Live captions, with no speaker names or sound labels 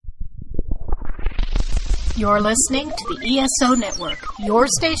You're listening to the ESO Network, your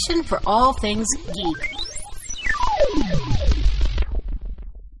station for all things geek.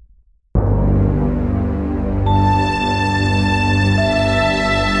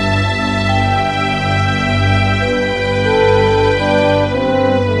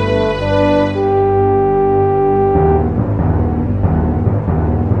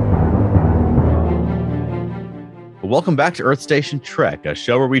 Welcome back to Earth Station Trek, a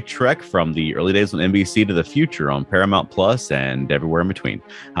show where we trek from the early days on NBC to the future on Paramount Plus and everywhere in between.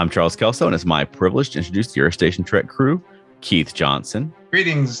 I'm Charles Kelso, and it's my privilege to introduce the Earth Station Trek crew: Keith Johnson.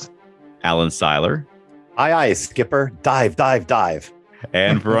 Greetings. Alan Seiler. Aye, aye, Skipper. Dive, dive, dive.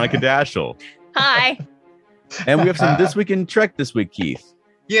 And Veronica Daschel. Hi. And we have some This Week in Trek this week, Keith.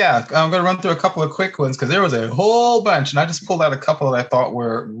 Yeah, I'm going to run through a couple of quick ones because there was a whole bunch, and I just pulled out a couple that I thought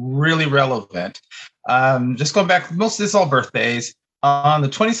were really relevant. Just going back, most of this is all birthdays. On the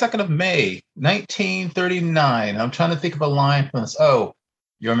 22nd of May, 1939, I'm trying to think of a line from this. Oh,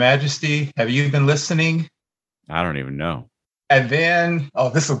 Your Majesty, have you been listening? I don't even know. And then,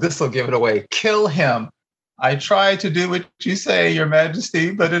 this will give it away. Kill him. I try to do what you say, Your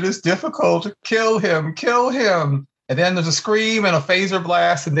Majesty, but it is difficult. Kill him, kill him. And then there's a scream and a phaser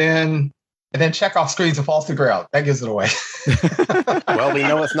blast, and then Chekhov screams and falls to the ground. That gives it away. Well, we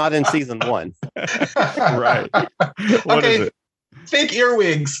know it's not in season 1. Right. What is it? Think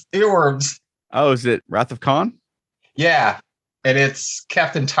earworms. Oh, is it Wrath of Khan? Yeah, and it's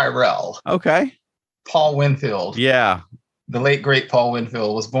Captain Tyrell. Okay. Paul Winfield. Yeah. The late, great Paul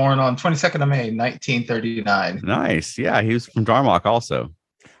Winfield was born on 22nd of May, 1939. Nice. Yeah, he was from Darmok also.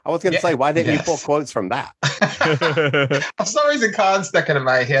 I was going to say, why didn't you pull quotes from that? For some reason, Khan stuck it in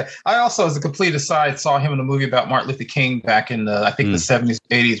my head. I also, as a complete aside, saw him in a movie about Martin Luther King back in the 70s,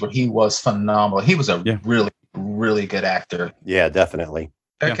 80s, where he was phenomenal. He was a really, really good actor. Yeah, definitely.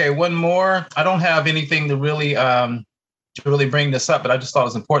 Okay, one more. I don't have anything to really bring this up, but I just thought it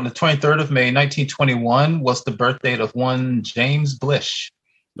was important. The 23rd of May, 1921 was the birth date of one James Blish.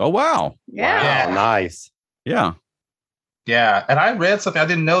 Oh, wow. Yeah. Wow, nice. Yeah. Yeah, and I read something, I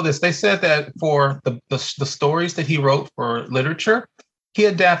didn't know this. They said that for the stories that he wrote for literature, he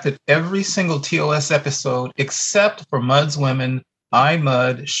adapted every single TOS episode except for Mud's Women, I,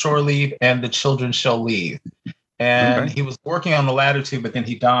 Mud, Shore Leave, and The Children Shall Leave. And he was working on the latter two, but then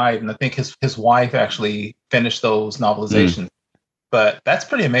he died, and I think his wife actually finished those novelizations. But that's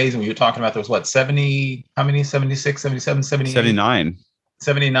pretty amazing when you're talking about there was, 70, how many? 76, 77, 78? 79.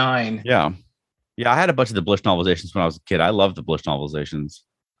 79. Yeah. Yeah, I had a bunch of the Blish novelizations when I was a kid. I love the Blish novelizations.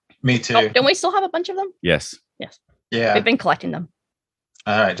 Me too. Oh, don't we still have a bunch of them? Yes. Yes. Yeah. We've been collecting them.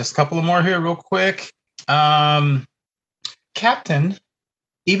 All right, just a couple of more here real quick. Captain,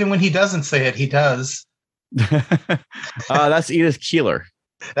 even when he doesn't say it, he does. That's Edith Keeler.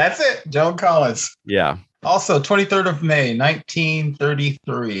 That's it. Joan Collins. Yeah. Also, 23rd of May,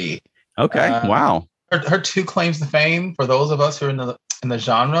 1933. Okay. Wow. Her two claims to fame, for those of us who are in the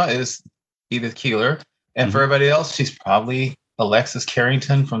genre, is Edith Keeler. And for everybody else, she's probably Alexis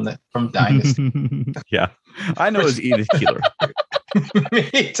Carrington from Dynasty. Yeah. I know it's Edith Keeler.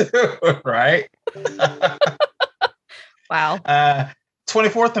 Me too, right? Wow.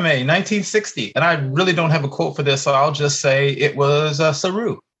 24th of May, 1960. And I really don't have a quote for this, so I'll just say it was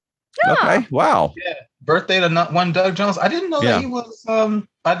Saru. Okay. Wow. Yeah. Birthday to one Doug Jones. I didn't know that he was,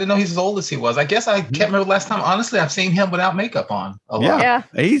 I didn't know he's as old as he was. I guess I can't remember the last time. Honestly, I've seen him without makeup on a lot. Yeah.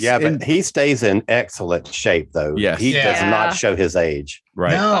 But he stays in excellent shape, though. Yes. He does not show his age.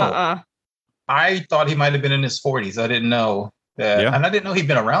 Right. No. I thought he might have been in his 40s. I didn't know that. Yeah. And I didn't know he'd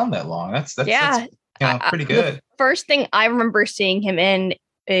been around that long. That's pretty good. The first thing I remember seeing him in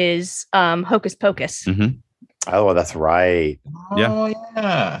is Hocus Pocus. Mm-hmm. Oh, that's right. Oh,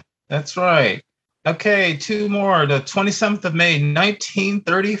 yeah. That's right. Okay, two more. The 27th of May,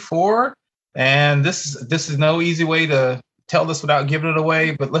 1934. And this is no easy way to tell this without giving it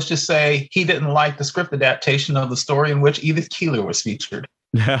away, but let's just say he didn't like the script adaptation of the story in which Edith Keeler was featured.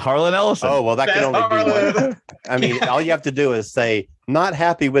 Harlan Ellison. Oh, well, that can only be one. I mean, all you have to do is say, not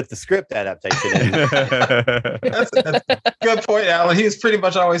happy with the script adaptation. That's a good point, Alan. He was pretty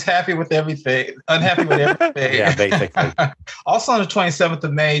much always happy with everything, unhappy with everything. Yeah, basically. Also on the 27th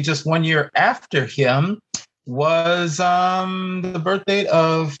of May, just 1 year after him, was the birth date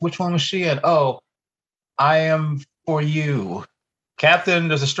of, which one was she at? Oh, I Am For You. Captain,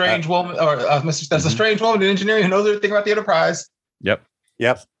 there's a strange woman, or there's a strange woman in engineering who knows everything about the Enterprise. Yep.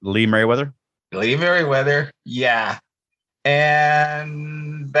 Lee Merriweather. Yeah.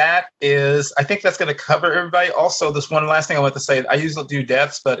 And that is, I think that's going to cover everybody. Also, this one last thing I want to say, I usually do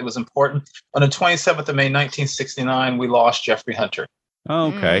deaths, but it was important. On the 27th of May, 1969, we lost Jeffrey Hunter.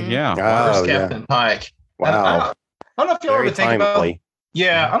 Okay, yeah. First Captain Pike. Wow. I don't know if y'all Very ever think about. timely.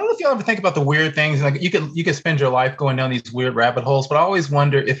 Yeah, I don't know if y'all ever think about the weird things. Like you could spend your life going down these weird rabbit holes, but I always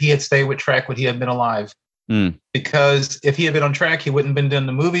wonder if he had stayed with Trek, would he have been alive? Because if he had been on track, he wouldn't have been in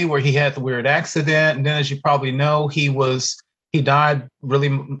the movie where he had the weird accident. And then, as you probably know, he died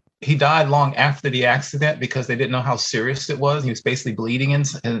long after the accident because they didn't know how serious it was. He was basically bleeding and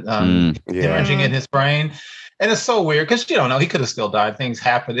hemorrhaging in his brain. And it's so weird because you don't know, he could have still died. Things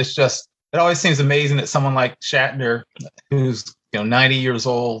happen. It's just, it always seems amazing that someone like Shatner, who's 90 years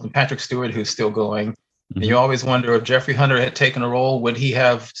old, and Patrick Stewart, who's still going. And you always wonder if Jeffrey Hunter had taken a role, would he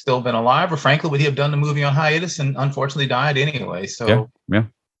have still been alive? Or frankly, would he have done the movie on hiatus and unfortunately died anyway? So yeah. It's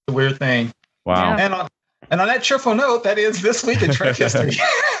a weird thing. Wow. And on that cheerful note, that is this week in Trek history.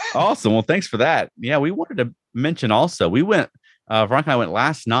 Awesome. Well, thanks for that. Yeah, we wanted to mention also, we went, Veronica and I went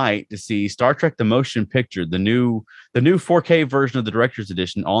last night to see Star Trek The Motion Picture, the new 4K version of the director's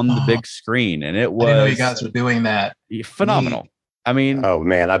edition on the big screen. And it was, I didn't know you guys were doing that. Phenomenal. I mean, oh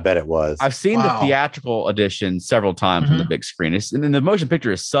man, I bet it was. I've seen the theatrical edition several times on the big screen. And the motion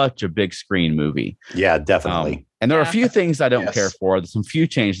picture is such a big screen movie. Yeah, definitely. And there are a few things I don't care for. There's some few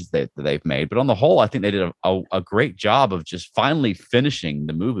changes that they've made, but on the whole, I think they did a great job of just finally finishing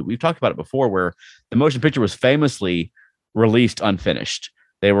the movie. We've talked about it before, where the motion picture was famously released unfinished.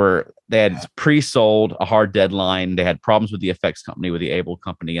 They had pre-sold a hard deadline. They had problems with the effects company, with the Able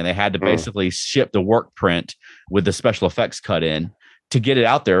company, and they had to basically ship the work print with the special effects cut in to get it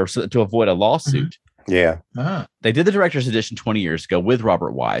out there to avoid a lawsuit. Yeah. They did the director's edition 20 years ago with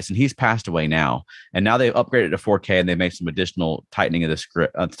Robert Wise, and he's passed away now. And now they've upgraded to 4K, and they made some additional tightening of the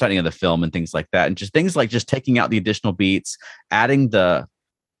script, tightening of the film and things like that. And just things like just taking out the additional beats, adding the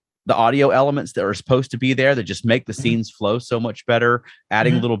audio elements that are supposed to be there that just make the scenes flow so much better,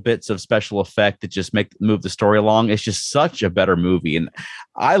 adding little bits of special effect that just move the story along. It's just such a better movie. And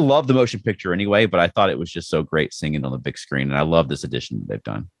I love the motion picture anyway, but I thought it was just so great seeing it on the big screen. And I love this edition that they've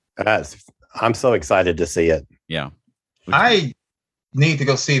done. I'm so excited to see it. Yeah. I need to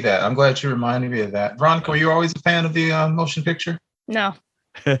go see that. I'm glad you reminded me of that. Veronica, were you always a fan of the motion picture? No.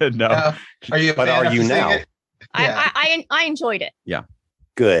 No. Are you? But are you now? I enjoyed it. Yeah.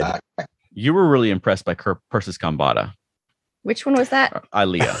 Good. You were really impressed by Persis Kambata. Which one was that?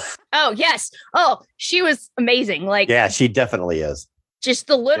 Ilea. Oh, yes. Oh, she was amazing. Like, yeah, she definitely is. Just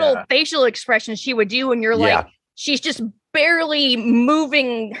the little facial expressions she would do, and you're like, she's just barely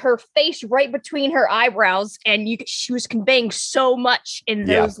moving her face right between her eyebrows, and she was conveying so much in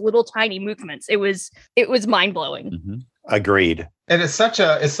those little tiny movements. It was mind blowing. Agreed. And it's such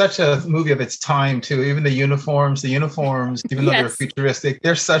a movie of its time too. Even the uniforms, even though they're futuristic,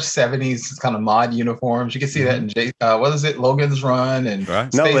 they're such 70s kind of mod uniforms. You can see that in what is it, Logan's Run and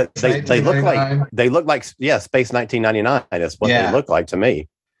they look like Space 1999 is what they look like to me.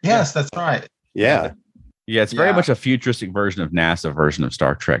 Yes, that's right. Yeah. Yeah, it's very much a futuristic version of NASA version of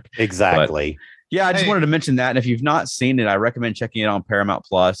Star Trek. Exactly. But, I just wanted to mention that. And if you've not seen it, I recommend checking it on Paramount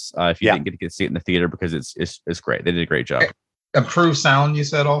Plus if you didn't get to see it in the theater, because it's great. They did a great job. Improved sound, you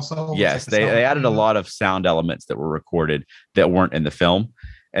said also? Yes, they added a lot of sound elements that were recorded that weren't in the film.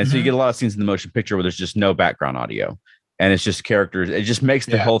 And so you get a lot of scenes in the motion picture where there's just no background audio. And it's just characters. It just makes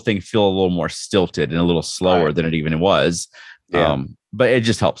the whole thing feel a little more stilted and a little slower than it even was. Yeah. But it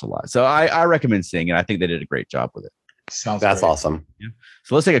just helps a lot. So I recommend seeing it. I think they did a great job with it. That's awesome. Yeah.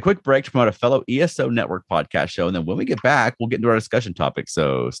 So let's take a quick break to promote a fellow ESO Network podcast show. And then when we get back, we'll get into our discussion topic.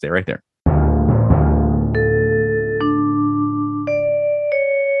 So stay right there.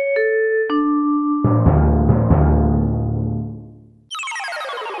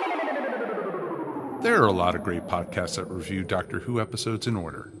 There are a lot of great podcasts that review Doctor Who episodes in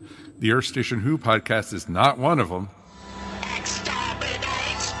order. The Earth Station Who podcast is not one of them.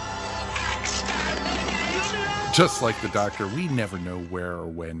 Just like the Doctor, we never know where or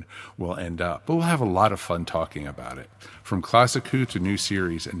when we'll end up, but we'll have a lot of fun talking about it. From classic Who to new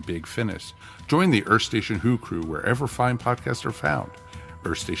series and big finish, join the Earth Station Who crew wherever fine podcasts are found.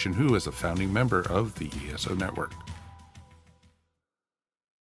 Earth Station Who is a founding member of the ESO Network.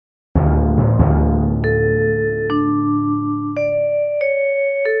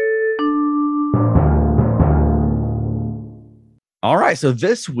 All right, so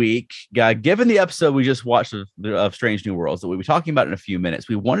this week, given the episode we just watched of Strange New Worlds that we'll be talking about in a few minutes,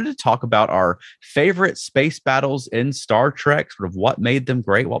 we wanted to talk about our favorite space battles in Star Trek, sort of what made them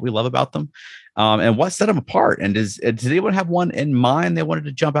great, what we love about them, and what set them apart. And does anyone have one in mind they wanted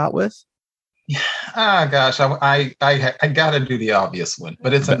to jump out with? Gosh, I got to do the obvious one,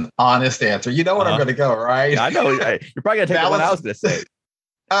 but it's an honest answer. You know what I'm going to go, right? I know. You're probably going to take the one I was going to say.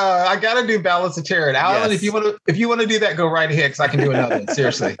 I gotta do Balance of Terror. Alan, if you want to do that, go right ahead, because I can do another one.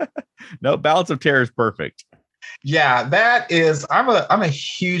 Seriously. No, Balance of Terror is perfect. Yeah, that is. I'm a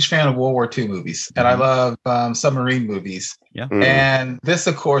huge fan of World War II movies, and I love submarine movies. Yeah, and this,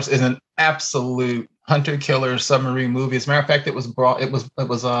 of course, is an absolute hunter-killer submarine movie. As a matter of fact, it was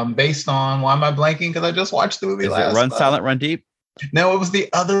based on. Why am I blanking? Because I just watched the movie is last. It Run Silent, Run Deep? No, it was the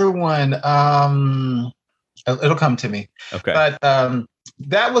other one. It'll come to me. Okay, but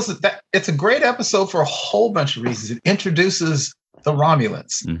that. It's a great episode for a whole bunch of reasons. It introduces the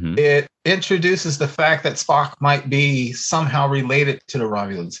Romulans. Mm-hmm. It introduces the fact that Spock might be somehow related to the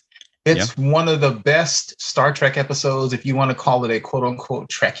Romulans. It's one of the best Star Trek episodes, if you want to call it a quote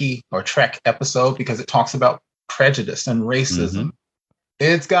unquote Trekkie or Trek episode, because it talks about prejudice and racism. Mm-hmm.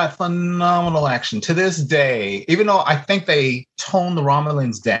 It's got phenomenal action. To this day, even though I think they toned the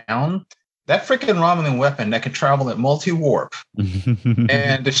Romulans down, that freaking Romulan weapon that can travel at multi-warp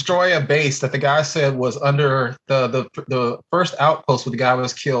and destroy a base that the guy said was under the first outpost where the guy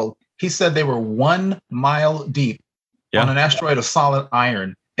was killed. He said they were 1 mile deep on an asteroid of solid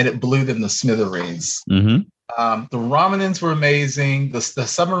iron, and it blew them to smithereens. Mm-hmm. The Romulans were amazing. The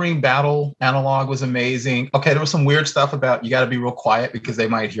submarine battle analog was amazing. Okay, there was some weird stuff about you got to be real quiet because they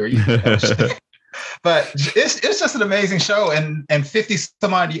might hear you. But it's just an amazing show, and 50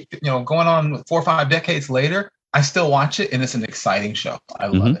 some odd, going on 4 or 5 decades later, I still watch it, and it's an exciting show. I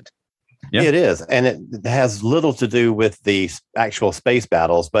love it. Yeah. It is, and it has little to do with the actual space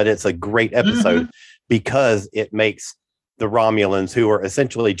battles, but it's a great episode because it makes the Romulans, who are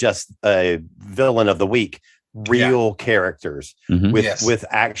essentially just a villain of the week, real characters with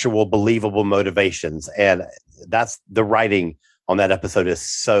actual believable motivations, and that's the writing on that episode is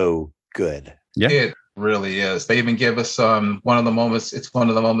so good. Yeah, it really is. They even give us one of the moments. It's one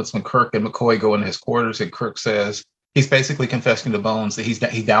of the moments when Kirk and McCoy go into his quarters, and Kirk says he's basically confessing to Bones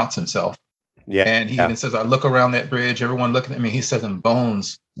that he doubts himself. Yeah, and he even says, "I look around that bridge, everyone looking at me." He says, "And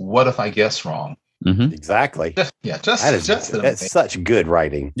Bones, what if I guess wrong?" Mm-hmm. Exactly. That's such good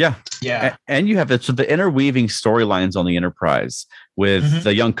writing. Yeah. And you have the interweaving storylines on the Enterprise with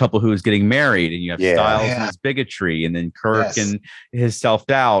the young couple who is getting married, and you have Styles and his bigotry, and then Kirk and his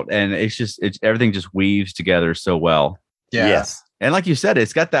self-doubt, and it's everything just weaves together so well. Yeah. Yes. And like you said,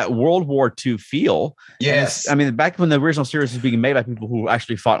 it's got that World War II feel. Yes. I mean, back when the original series was being made by people who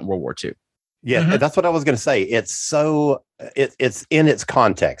actually fought in World War II. Yeah, that's what I was going to say. It's so it's in its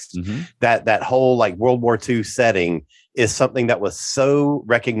context that whole like World War II setting is something that was so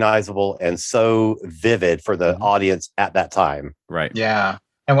recognizable and so vivid for the audience at that time. Right. Yeah.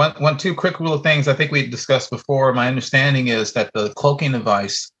 And two quick little things I think we discussed before. My understanding is that the cloaking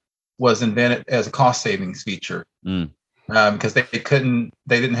device was invented as a cost savings feature because they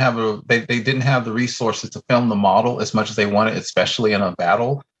didn't have the resources to film the model as much as they wanted, especially in a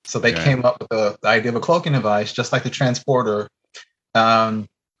battle. So they came up with the idea of a cloaking device, just like the transporter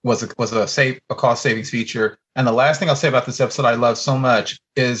was a cost savings feature. And the last thing I'll say about this episode I love so much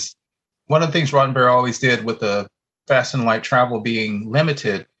is one of the things Roddenberry always did with the fast and light travel being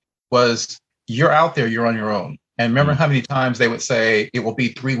limited was you're out there, you're on your own. And remember how many times they would say it will be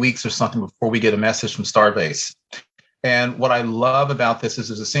 3 weeks or something before we get a message from Starbase. And what I love about this is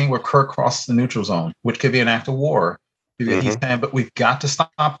there's a scene where Kirk crosses the neutral zone, which could be an act of war. He's saying, but we've got to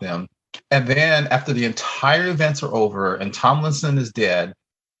stop them. And then after the entire events are over and Tomlinson is dead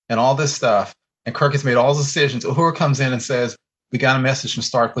and all this stuff, and Kirk has made all the decisions, Uhura comes in and says, we got a message from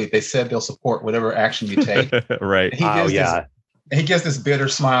Starfleet. They said they'll support whatever action you take. Right. He gives this bitter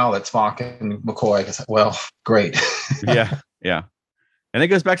smile at Spock and McCoy. It's like, well, great. Yeah. And it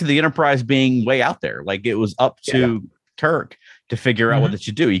goes back to the Enterprise being way out there. Like it was up to Kirk to figure out what they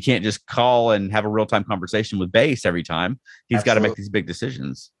should do. You can't just call and have a real-time conversation with Base every time. He's got to make these big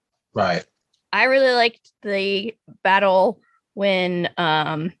decisions. Right. I really liked the battle when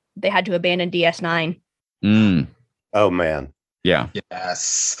they had to abandon DS9. Oh man. Yeah.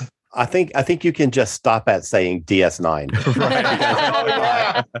 Yes. I think you can just stop at saying DS9.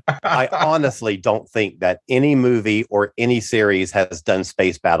 Right. I honestly don't think that any movie or any series has done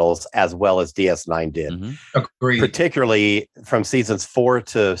space battles as well as DS9 did. Agreed. Particularly from seasons 4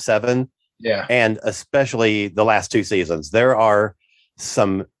 to 7. Yeah. And especially the last 2 seasons. There are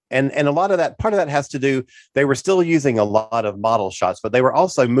some, and a lot of that, part of that has to do, they were still using a lot of model shots, but they were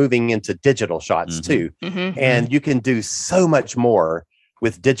also moving into digital shots too. And you can do so much more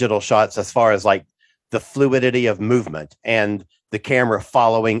with digital shots as far as like the fluidity of movement and the camera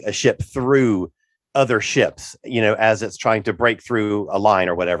following a ship through other ships, as it's trying to break through a line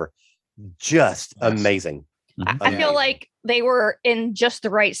or whatever. Just amazing. I feel like they were in just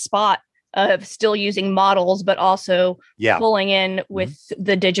the right spot of still using models, but also pulling in with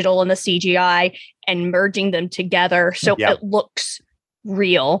the digital and the CGI and merging them together. So it looks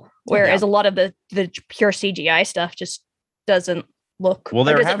real, whereas a lot of the pure CGI stuff just doesn't look,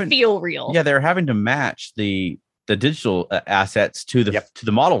 doesn't feel real. Yeah, they're having to match the digital assets to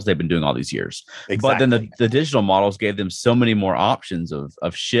the models they've been doing all these years. Exactly. But then the digital models gave them so many more options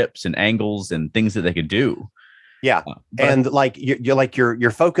of ships and angles and things that they could do. Yeah. And like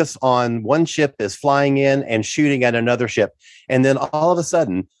your focus on one ship is flying in and shooting at another ship. And then all of a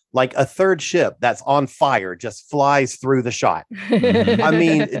sudden, like a third ship that's on fire just flies through the shot. I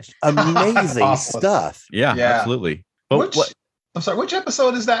mean, it's amazing stuff. Yeah, absolutely. But I'm sorry, which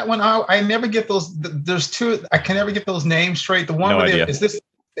episode is that one? I never get those. There's two. I can never get those names straight. The one where is this?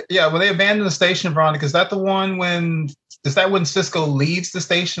 Yeah, when they abandon the station, Veronica. Is that the one when? Is that when Cisco leaves the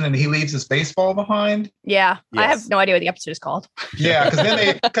station and he leaves his baseball behind? Yeah, yes. I have no idea what the episode is called. Yeah,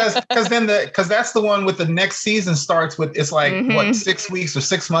 because that's the one with the next season starts with. It's like what 6 weeks or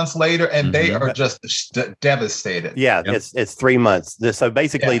 6 months later, and they are just devastated. Yeah, it's 3 months. So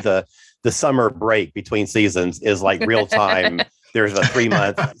basically, the summer break between seasons is like real time. There's a 3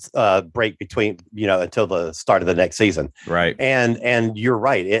 month break between, until the start of the next season. Right. And you're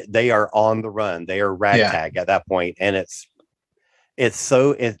right. They are on the run. They are ragtag at that point. And it's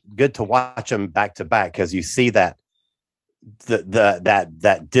good to watch them back to back because you see that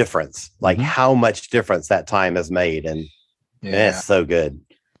that difference, like how much difference that time has made. And it's so good.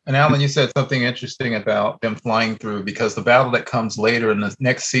 And Alan, you said something interesting about them flying through because the battle that comes later in the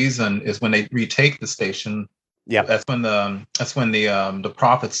next season is when they retake the station. Yeah, that's when the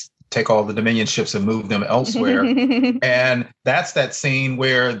prophets take all the Dominion ships and move them elsewhere. And that's that scene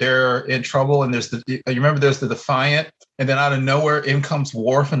where they're in trouble. And there's the Defiant, and then out of nowhere in comes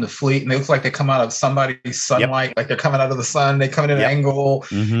Worf and the fleet, and it looks like they come out of somebody's sunlight, like they're coming out of the sun. They come in an angle,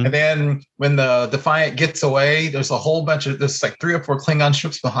 and then when the Defiant gets away, there's like 3 or 4 Klingon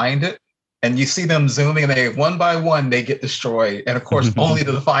ships behind it. And you see them zooming, and they one by one they get destroyed. And of course, only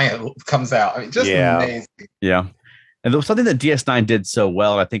the Defiant comes out. I mean, just amazing. Yeah, and there was something that DS9 did so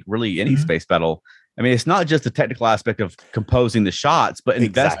well. I think really any space battle. I mean, it's not just the technical aspect of composing the shots, but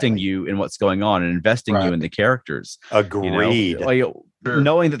investing you in what's going on and investing you in the characters. Agreed.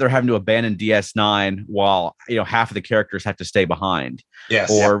 Knowing that they're having to abandon DS9 while half of the characters have to stay behind. Yes.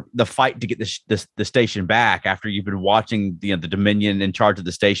 Or the fight to get the station back after you've been watching the Dominion in charge of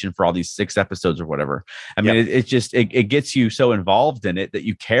the station for all these 6 episodes or whatever. I mean, it gets you so involved in it that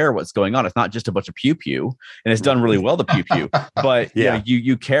you care what's going on. It's not just a bunch of pew pew, and it's done really well, the pew pew, but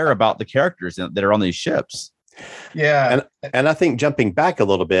you care about the characters that are on these ships. Yeah. And I think jumping back a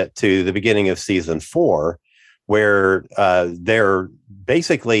little bit to the beginning of season 4, where they're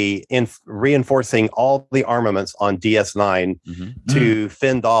basically reinforcing all the armaments on DS9 to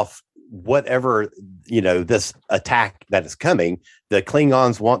fend off whatever, this attack that is coming. The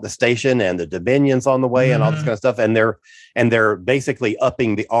Klingons want the station, and the Dominion's on the way, and all this kind of stuff. And they're basically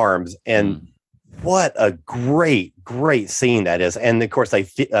upping the arms. And what a great scene that is. And of course, they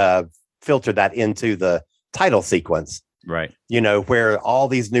filter that into the title sequence. Right. Where all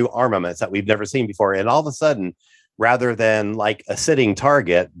these new armaments that we've never seen before. And all of a sudden, rather than like a sitting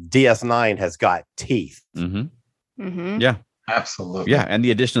target, DS9 has got teeth. Yeah. Absolutely. Yeah. And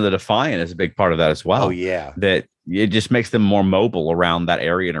the addition of the Defiant is a big part of that as well. Oh, yeah. That it just makes them more mobile around that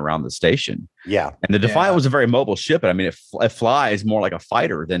area and around the station. Yeah. And the Defiant was a very mobile ship. I mean, it flies more like a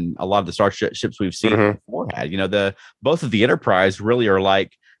fighter than a lot of the starships we've seen before had. Both of the Enterprise really are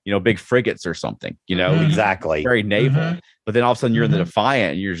like, big frigates or something, exactly. Very naval. But then all of a sudden you're in the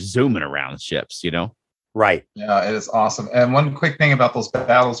Defiant and you're zooming around ships, Right. Yeah, it is awesome. And one quick thing about those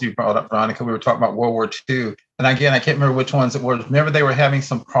battles you brought up, Veronica, we were talking about World War II. And again, I can't remember which ones it were. Remember, they were having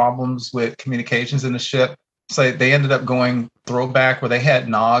some problems with communications in the ship. So they ended up going throwback where they had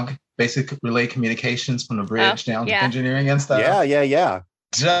NOG, basic relay communications from the bridge down to engineering and stuff. Yeah.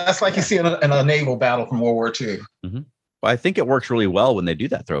 Just like you see in a naval battle from World War II. Well, I think it works really well when they do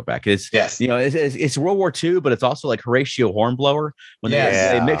that throwback. It's World War II, but it's also like Horatio Hornblower when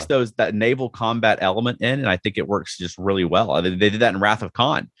they mix that naval combat element in, and I think it works just really well. They did that in Wrath of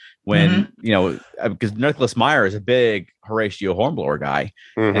Khan when because Nicholas Meyer is a big Horatio Hornblower guy,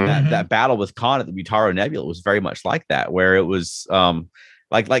 and that battle with Khan at the Mutaro Nebula was very much like that, where it was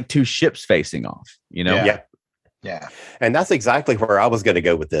like 2 ships facing off. Yeah. And that's exactly where I was going to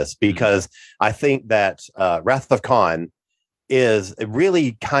go with this, because I think that Wrath of Khan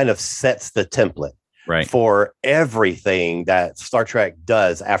really kind of sets the template for everything that Star Trek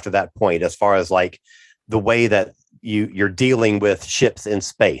does after that point, as far as like the way that you're dealing with ships in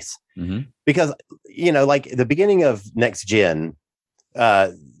space. Because, like the beginning of Next Gen,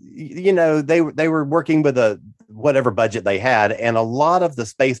 they were working with whatever budget they had. And a lot of the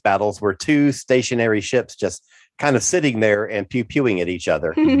space battles were 2 stationary ships just kind of sitting there and pew-pewing at each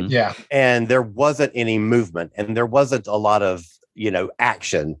other. Yeah. And there wasn't any movement and there wasn't a lot of,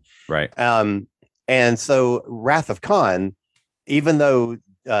 action. Right. And so Wrath of Khan, even though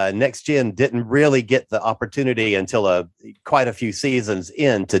Next Gen didn't really get the opportunity until quite a few seasons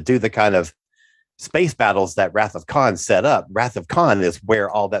in to do the kind of space battles that Wrath of Khan set up, Wrath of Khan is where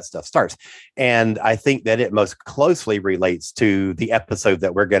all that stuff starts. And I think that it most closely relates to the episode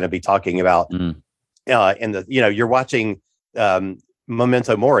that we're going to be talking about. You're watching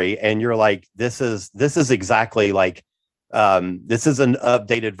Memento Mori and you're like, this is exactly like, this is an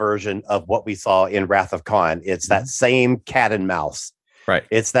updated version of what we saw in Wrath of Khan. It's that same cat and mouse. Right.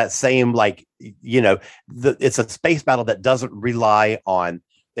 It's that same, it's a space battle that doesn't rely on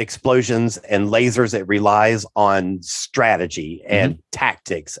explosions and lasers. It relies on strategy and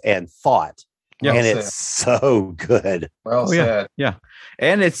tactics and thought. Yeah. And it's so good. Well said. Yeah.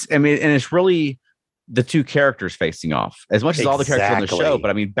 And it's really the two characters facing off as much as all the characters on the show.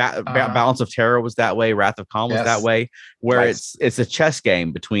 But I mean, Balance of Terror was that way. Wrath of Khan was that way, where it's a chess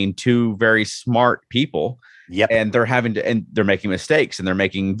game between two very smart people. Yep. And they're making mistakes and they're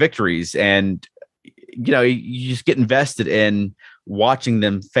making victories. And, you just get invested in watching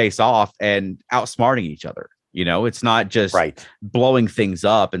them face off and outsmarting each other. It's not just blowing things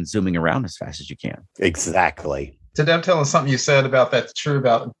up and zooming around as fast as you can. Exactly. To dovetail on something you said about that's true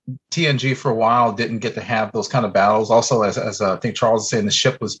about TNG for a while didn't get to have those kind of battles. Also, as I think Charles was saying, the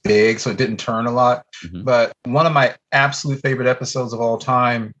ship was big, so it didn't turn a lot. But one of my absolute favorite episodes of all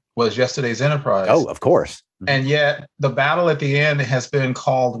time was Yesterday's Enterprise. Oh, of course. And yet the battle at the end has been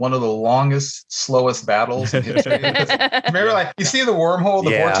called one of the longest, slowest battles in history. Remember, you see the wormhole,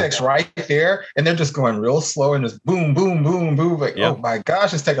 the vortex right there, and they're just going real slow and just boom, boom, boom, boom. Oh my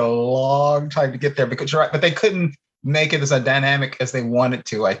gosh, it's taking a long time to get there because you're right. But they couldn't make it as a dynamic as they wanted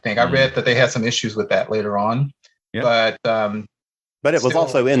to, I think. I read that they had some issues with that later on. Yeah. But it was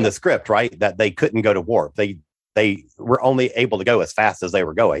also in the script, right? That they couldn't go to warp. They were only able to go as fast as they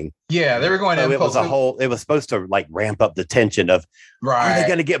were going. Yeah, they were going. So it was supposed to ramp up the tension of, are they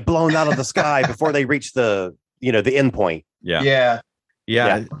going to get blown out of the sky before they reach the end point? Yeah.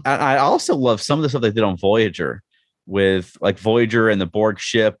 I also love some of the stuff they did on Voyager with Voyager and the Borg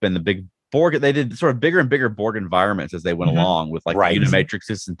ship and the big Borg. They did sort of bigger and bigger Borg environments as they went along with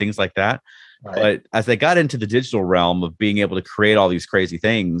Unimatrixes and things like that. Right. But as they got into the digital realm of being able to create all these crazy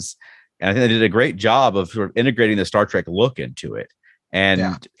things, and I think they did a great job of sort of integrating the Star Trek look into it.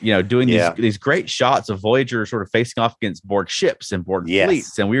 And, doing these great shots of Voyager sort of facing off against Borg ships and Borg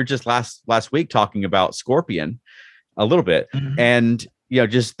fleets. And we were just last week talking about Scorpion a little bit. And,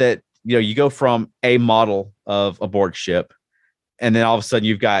 just that, you go from a model of a Borg ship and then all of a sudden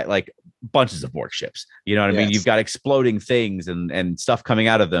you've got bunches of Borg ships. You know what I mean? You've got exploding things and stuff coming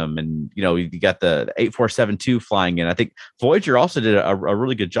out of them. And, you got the 8472 flying in. I think Voyager also did a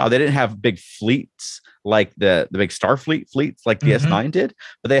really good job. They didn't have big fleets like the big Starfleet fleets like DS9 did,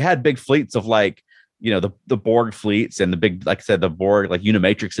 but they had big fleets of the Borg fleets and the big, like I said, the Borg,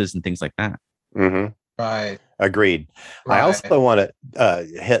 Unimatrixes and things like that. Right. Agreed. Right. I also want to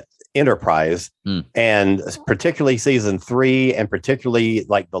hit Enterprise and particularly season 3 and particularly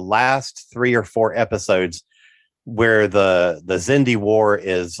the last 3 or 4 episodes where the Xindi War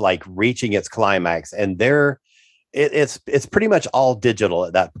is reaching its climax, and it's pretty much all digital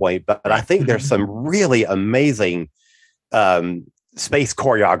at that point, but I think there's some really amazing space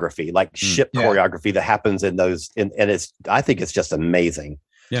choreography, ship choreography that happens in those and I think it's just amazing.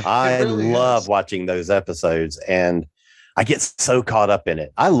 I really love watching those episodes, and I get so caught up in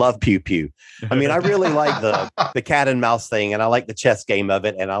it. I love pew pew. I mean, I really like the cat and mouse thing, and I like the chess game of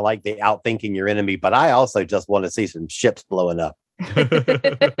it, and I like the outthinking your enemy. But I also just want to see some ships blowing up.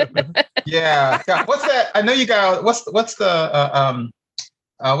 Yeah. What's that? I know you got. What's that?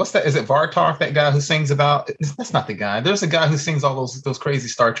 Is it Vartok? That guy who sings about? That's not the guy. There's a guy who sings all those crazy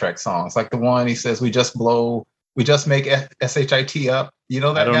Star Trek songs, like the one he says, "We just make SHIT up." You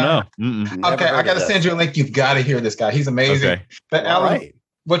know that guy? I don't know. Okay, I got to send you a link. You've got to hear this guy. He's amazing. Okay. But Alan,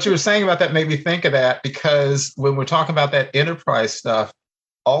 what you were saying about that made me think of that, because when we're talking about that Enterprise stuff,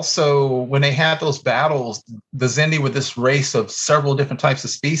 also when they had those battles, the Xindi were this race of several different types of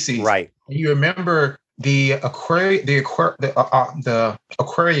species. Right. You remember the Aquarians,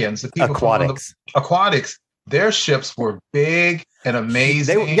 the people Aquatics. Aquatics. Their ships were big and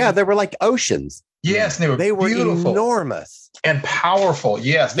amazing. They were like oceans. Yes, they were beautiful, enormous and powerful.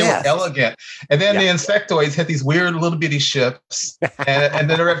 Yes, they were elegant. And then the insectoids had these weird little bitty ships, and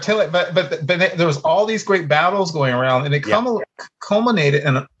then the reptilian. But there was all these great battles going around, and it culminated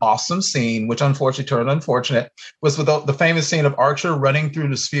in an awesome scene, which unfortunately turned unfortunate, was with the famous scene of Archer running through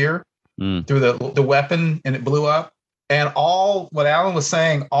the sphere. through the weapon, and it blew up. And all what Alan was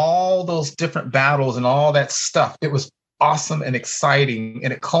saying, all those different battles and all that stuff, it was awesome and exciting,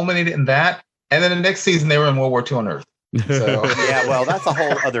 and it culminated in that. And then the next season, they were in World War II on Earth. So yeah, well, that's a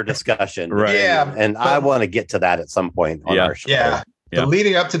whole other discussion, right? Yeah, and I want to get to that at some point on our show. Yeah, the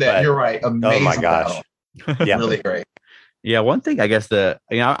leading up to that, you're right. Amazing. Oh my gosh, yeah, really great. Yeah, one thing I guess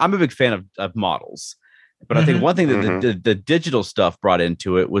I'm a big fan of models, but I think one thing that the digital stuff brought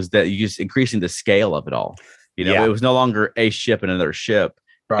into it was that you just increasing the scale of it all. You know, it was no longer a ship and another ship.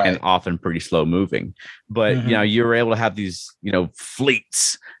 Right. And often pretty slow moving, but you were able to have these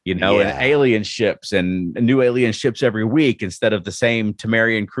fleets, and alien ships and new alien ships every week instead of the same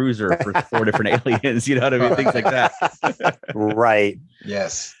Temerian cruiser for 4 different aliens. You know what I mean? Things like that. Right.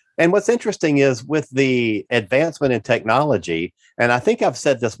 Yes. And what's interesting is with the advancement in technology, and I think I've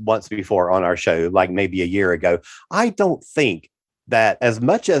said this once before on our show, like maybe a year ago, I don't think that as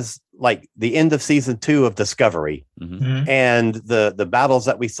much as like the end of season 2 of Discovery and the battles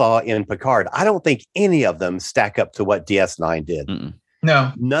that we saw in Picard, I don't think any of them stack up to what DS9 did.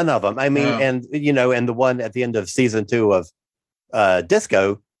 No, none of them. I mean, and the one at the end of season 2 of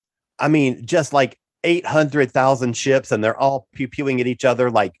Disco, I mean, just like 800,000 ships, and they're all pew-pewing at each other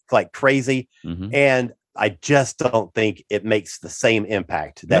like crazy. And I just don't think it makes the same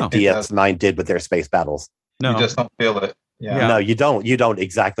impact that DS9 did with their space battles. No, you just don't feel it. Yeah. No, you don't. You don't.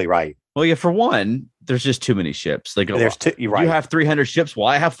 Exactly right. Well, yeah, for one, there's just too many ships. Like there's two. You're right. You have 300 ships. Well,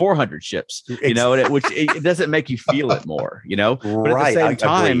 I have 400 ships. Which it doesn't make you feel it more. But at the same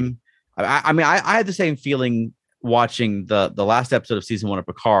time, I mean, I had the same feeling watching the last episode of season 1 of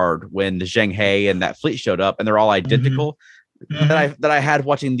Picard when the Zheng He and that fleet showed up, and they're all identical. That I had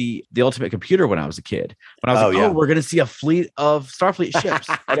watching the Ultimate Computer when I was a kid. When I was we're going to see a fleet of Starfleet ships,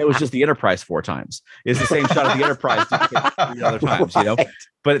 and it was just the Enterprise 4 times. It's the same shot of the Enterprise 3 other times,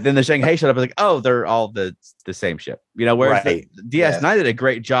 But then the Zheng He showed up, like, oh, they're all the same ship, Whereas the DS9 did a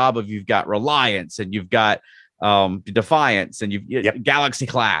great job of you've got Reliance and you've got Defiance and you've Galaxy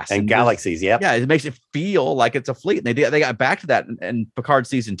class and Galaxies. Yeah, it makes it feel like it's a fleet. And they got back to that in Picard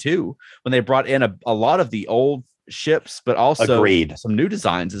season 2 when they brought in a lot of the old ships, but also some new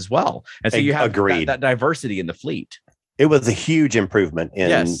designs as well. And so you have that diversity in the fleet. It was a huge improvement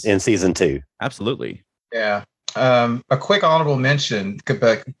in season 2. Absolutely. Yeah. A quick honorable mention,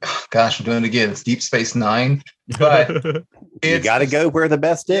 but gosh, I'm doing it again. It's Deep Space Nine, but you got to go where the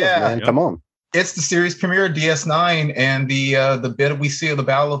best is, man. Come on. It's the series premiere DS9 and the bit we see of the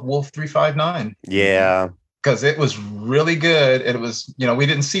Battle of Wolf 359. Yeah. Because it was really good. It was, we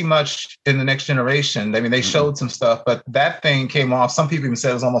didn't see much in the Next Generation. I mean, they showed some stuff, but that thing came off. Some people even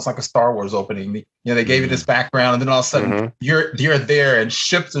said it was almost like a Star Wars opening. They gave you this background, and then all of a sudden you're there, and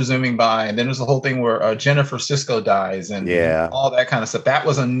ships are zooming by, and then there's the whole thing where Jennifer Sisko dies, and all that kind of stuff. That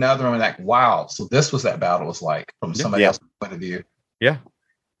was another one like, wow. So this was that battle was like from somebody else's point of view. Yeah.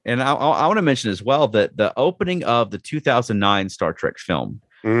 And I want to mention as well that the opening of the 2009 Star Trek film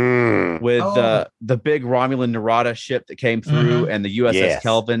with the big Romulan Narada ship that came through and the USS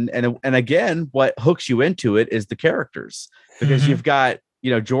Kelvin. And again, what hooks you into it is the characters, because you've got,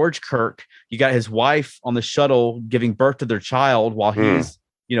 George Kirk, you got his wife on the shuttle giving birth to their child while he's,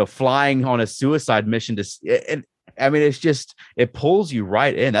 flying on a suicide mission and I mean, it's just, it pulls you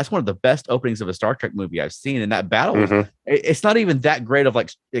right in. That's one of the best openings of a Star Trek movie I've seen. And that battle, it's not even that great of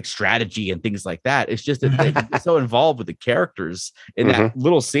like strategy and things like that. It's just that it's so involved with the characters in that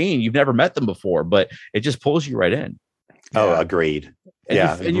little scene. You've never met them before, but it just pulls you right in. Oh, agreed.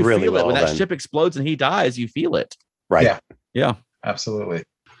 And you really feel it when that done. ship explodes and he dies. You feel it. Right. Yeah. Absolutely.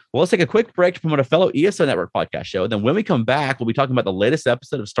 Well, let's take a quick break to promote a fellow ESO Network podcast show. And then when we come back, we'll be talking about the latest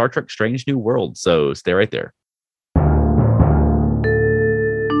episode of Star Trek Strange New Worlds. So stay right there.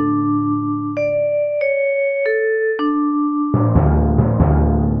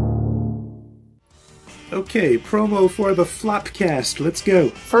 Okay, promo for the Flopcast. Let's go.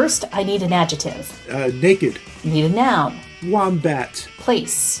 First, I need an adjective. Naked. Need a noun. Wombat.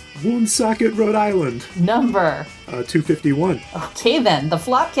 Place. Woonsocket, Rhode Island. Number. 251. Okay then, the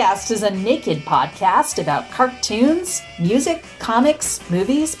Flopcast is a naked podcast about cartoons, music, comics,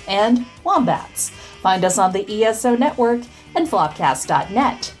 movies, and wombats. Find us on the ESO Network and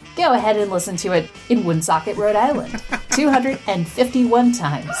flopcast.net. Go ahead and listen to it in Woonsocket, Rhode Island, 251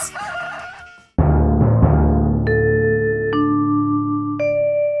 times.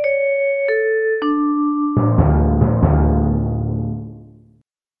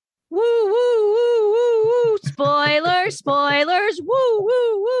 Spoilers, woo,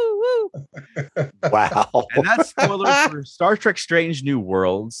 woo, woo, woo. Wow. And that's spoilers for Star Trek Strange New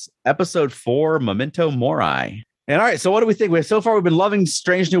Worlds, episode 4, Memento Mori. And all right, so what do we think? So far, we've been loving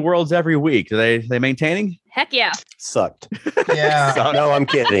Strange New Worlds every week. Are they maintaining? Heck yeah. Sucked. Yeah. No, I'm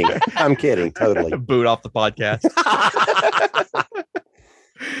kidding. I'm kidding. Totally. Boot off the podcast.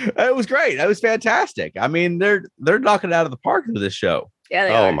 It was great. It was fantastic. I mean, they're knocking it out of the park with this show. Yeah,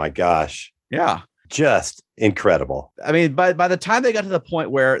 they Oh are. my gosh. Yeah. Just incredible. I mean, by the time they got to the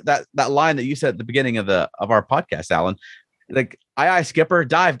point where that line that you said at the beginning of our podcast, Alan, like aye skipper,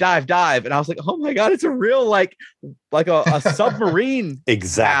 dive, and I was like, oh my god, it's a real like a submarine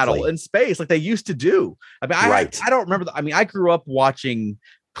Exactly. battle in space like they used to do. I mean, I don't remember. I grew up watching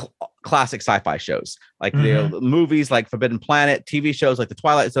classic sci-fi shows like the movies like Forbidden Planet, TV shows like The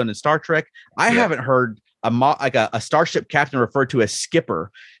Twilight Zone and Star Trek. I haven't heard a starship captain referred to as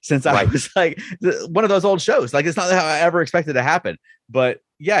skipper since I was like one of those old shows. Like it's not how I ever expected to happen. But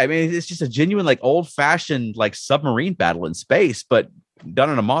yeah, I mean, it's just a genuine like old fashioned like submarine battle in space, but done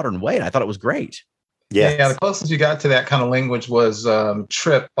in a modern way. And I thought it was great. Yes. Yeah, the closest you got to that kind of language was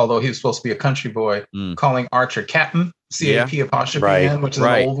Trip, although he was supposed to be a country boy, calling Archer Captain, C-A-P apostrophe N, which is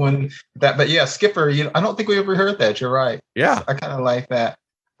an old one. But yeah, Skipper, I don't think we ever heard that. You're right. Yeah. I kind of like that.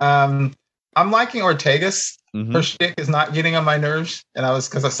 I'm liking Ortega's. Her shtick is not getting on my nerves. And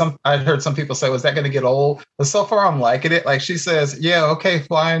I heard some people say, was that going to get old? But so far I'm liking it. Like she says, yeah, okay,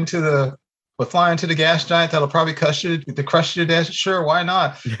 fly into the gas giant that'll probably crush you to death. Sure, why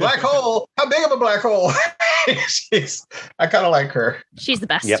not? Black hole. How big of a black hole? I kind of like her. She's the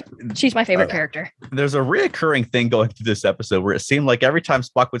best. Yep. She's my favorite character. There's a reoccurring thing going through this episode where it seemed like every time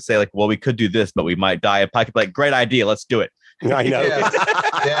Spock would say like, well, we could do this, but we might die. And Pike would be like, great idea. Let's do it. I know.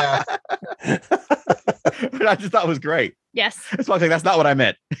 Yeah. I just thought it was great. Yes. Spock's like, that's not what I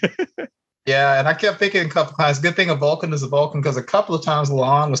meant. Yeah, and I kept thinking a couple times, good thing a Vulcan is a Vulcan, because a couple of times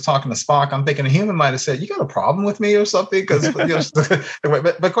La'an was talking to Spock, I'm thinking a human might have said, you got a problem with me or something? Because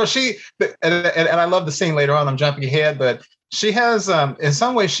but of course and I love the scene later on, I'm jumping ahead, but she has, in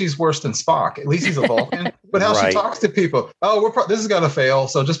some ways, she's worse than Spock. At least he's a Vulcan. But how she talks to people, this is going to fail,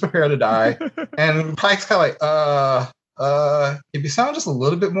 so just prepare to die. And Pike's kind of like, if you sound just a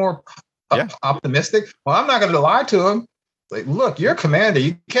little bit more optimistic, well, I'm not going to lie to him. Like, look, you're a commander.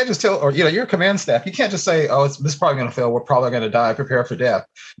 You can't just tell, or your command staff. You can't just say, "Oh, this is probably going to fail. We're probably going to die. Prepare for death."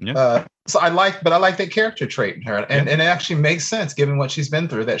 Yeah. So I like that character trait in her, and it actually makes sense given what she's been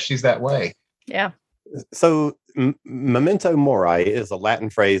through that she's that way. Yeah. So, memento mori is a Latin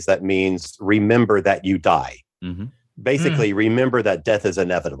phrase that means "remember that you die." Mm-hmm. Basically, remember that death is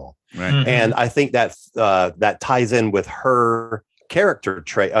inevitable. Right. Mm-hmm. And I think that that ties in with her character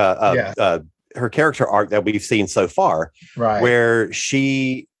trait. Her character arc that we've seen so far, where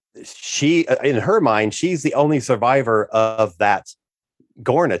she in her mind, she's the only survivor of that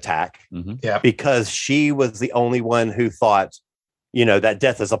Gorn attack, because she was the only one who thought, that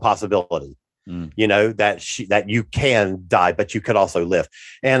death is a possibility, that you can die, but you could also live.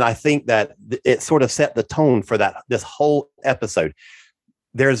 And I think that it sort of set the tone for this whole episode.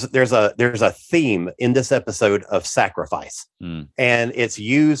 There's a theme in this episode of sacrifice, and it's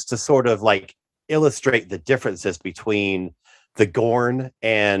used to sort of like illustrate the differences between the Gorn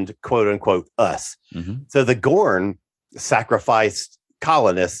and quote unquote us. Mm-hmm. So the Gorn sacrificed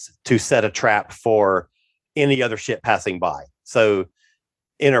colonists to set a trap for any other ship passing by. So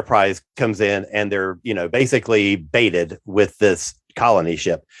Enterprise comes in and they're, basically baited with this colony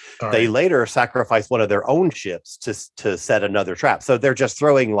ship. Right. They later sacrifice one of their own ships to set another trap. So they're just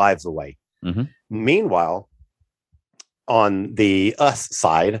throwing lives away. Mm-hmm. Meanwhile, on the us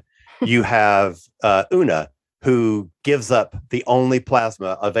side, you have Una, who gives up the only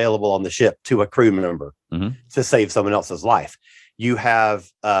plasma available on the ship to a crew member to save someone else's life. You have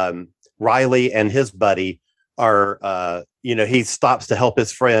Riley and his buddy are, he stops to help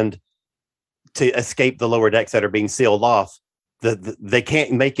his friend to escape the lower decks that are being sealed off. They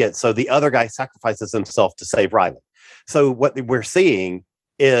can't make it, so the other guy sacrifices himself to save Riley. So what we're seeing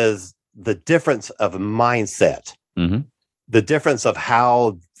is the difference of mindset. Mm-hmm. The difference of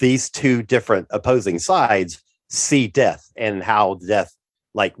how these two different opposing sides see death and how death,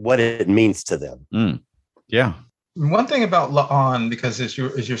 like what it means to them. Yeah. One thing about La'an, because as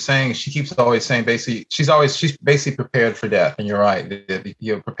you're saying, she keeps always saying basically, she's basically prepared for death. And you're right.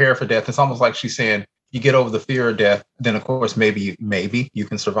 You're prepared for death. It's almost like she's saying, you get over the fear of death, then of course, maybe you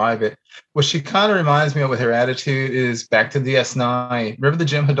can survive it. What she kind of reminds me of with her attitude is back to DS9. Remember the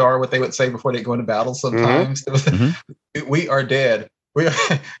Jim Hadar, what they would say before they go into battle sometimes? Mm-hmm. We are dead. We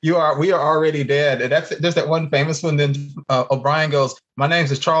are already dead. And there's that one famous one. Then O'Brien goes, my name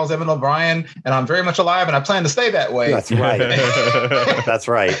is Charles Evan O'Brien, and I'm very much alive, and I plan to stay that way. That's right. That's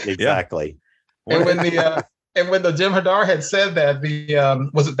right. Exactly. Yeah. And when the Jim Hadar had said that,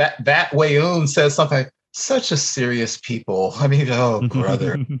 was it that Wayoon says something, such a serious people. I mean, oh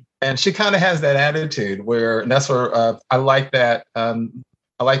brother. And she kind of has that attitude where, and that's where I like that.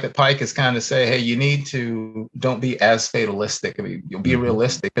 I like that Pike is kind of say, hey, you need to don't be as fatalistic. I mean, you'll be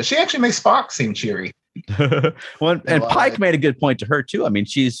realistic. Because she actually makes Spock seem cheery. Well, and Pike made a good point to her too. I mean,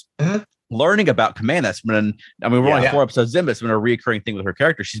 she's learning about command. That's been, I mean, we're only 4 episodes in, but it's been a recurring thing with her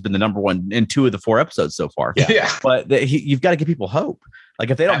character. She's been the number one in 2 of the 4 episodes so far. Yeah. But you've got to give people hope.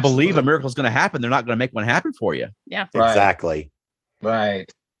 Like if they don't believe a miracle is going to happen, they're not going to make one happen for you. Yeah. Exactly.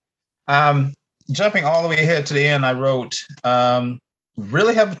 Right. Jumping all the way ahead to the end, I wrote,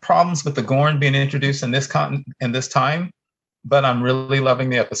 really have problems with the Gorn being introduced in this time, but I'm really loving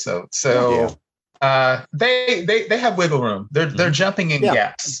the episode. So they have wiggle room. They're jumping in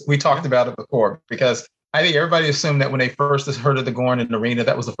gaps. We talked about it before because I think everybody assumed that when they first heard of the Gorn in Arena,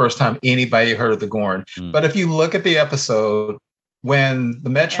 that was the first time anybody heard of the Gorn. But if you look at the episode, when the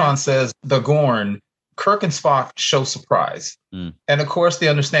Metron says the Gorn, Kirk and Spock show surprise. And of course, the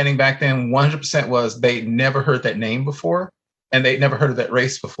understanding back then 100% was they'd never heard that name before. And they'd never heard of that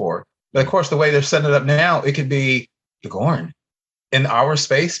race before. But of course, the way they're setting it up now, it could be the Gorn in our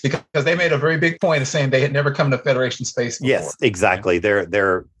space because they made a very big point of saying they had never come to Federation space before. Yes, exactly.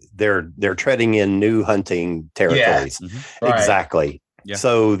 They're treading in new hunting territories. Right. Exactly. Yeah.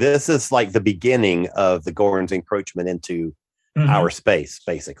 So this is like the beginning of the Gorn's encroachment into our space,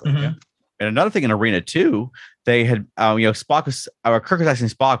 basically. Yeah. And another thing in Arena 2, they had, Kirk was asking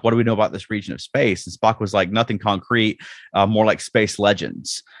Spock, what do we know about this region of space? And Spock was like, nothing concrete, more like space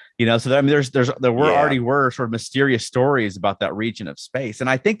legends. So there, I mean, there already were sort of mysterious stories about that region of space.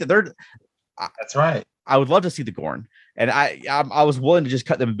 And I think that that's right. I would love to see the Gorn. And I was willing to just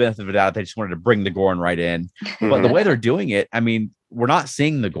cut them a benefit of the doubt. They just wanted to bring the Gorn right in. But the way they're doing it, I mean, we're not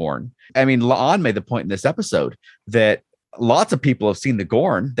seeing the Gorn. I mean, La'an made the point in this episode that lots of people have seen the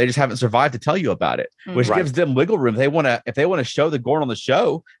Gorn. They just haven't survived to tell you about it, which gives them wiggle room. If they want to show the Gorn on the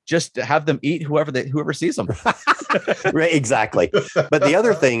show, just have them eat whoever sees them. Right, exactly. But the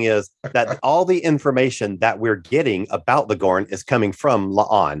other thing is that all the information that we're getting about the Gorn is coming from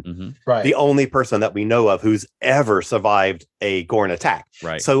La'an, the only person that we know of who's ever survived a Gorn attack.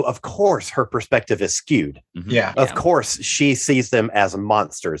 Right. So of course her perspective is skewed. Of course she sees them as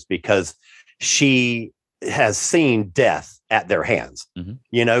monsters because she has seen death at their hands,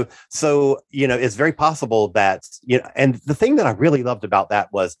 so, it's very possible that, and the thing that I really loved about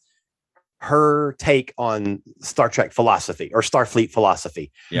that was her take on Star Trek philosophy or Starfleet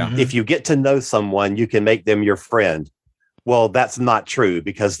philosophy. Yeah. If you get to know someone, you can make them your friend. Well, that's not true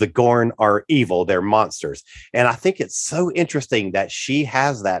because the Gorn are evil. They're monsters. And I think it's so interesting that she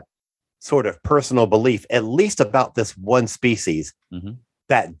has that sort of personal belief, at least about this one species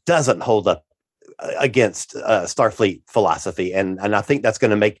that doesn't hold up against Starfleet philosophy. And I think that's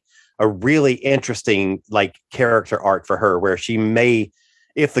going to make a really interesting character arc for her, where she may,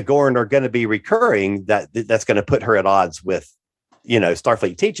 if the Gorn are going to be recurring, that's going to put her at odds with,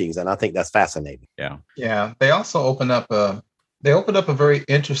 Starfleet teachings. And I think that's fascinating. Yeah. Yeah. They also opened up a very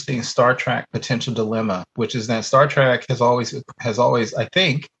interesting Star Trek potential dilemma, which is that Star Trek has always, I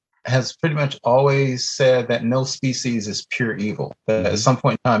think, has pretty much always said that no species is pure evil. That at some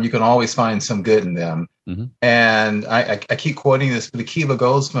point in time, you can always find some good in them. And I keep quoting this, but Akiva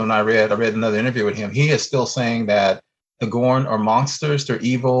Goldsman, I read another interview with him. He is still saying that the Gorn are monsters, they're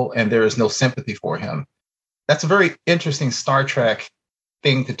evil, and there is no sympathy for him. That's a very interesting Star Trek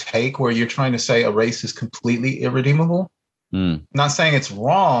thing to take, where you're trying to say a race is completely irredeemable. Not saying it's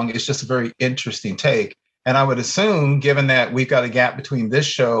wrong, it's just a very interesting take. And I would assume, given that we've got a gap between this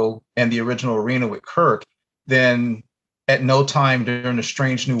show and the original Arena with Kirk, then at no time during the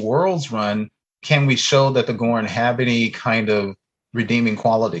Strange New Worlds run can we show that the Gorn have any kind of redeeming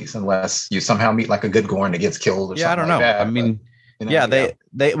qualities, unless you somehow meet like a good Gorn that gets killed or something. I don't know. Like that. I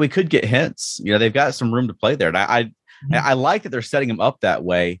mean, we could get hints. They've got some room to play there. And I like that they're setting them up that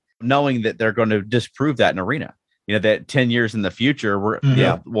way, knowing that they're going to disprove that in Arena. That 10 years in the future,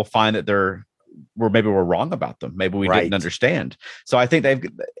 we'll find that maybe we're wrong about them. Maybe we didn't understand. So I think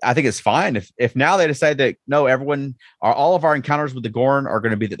it's fine if now they decide that no, all of our encounters with the Gorn are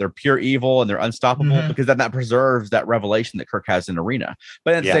going to be that they're pure evil and they're unstoppable, because then that preserves that revelation that Kirk has in Arena.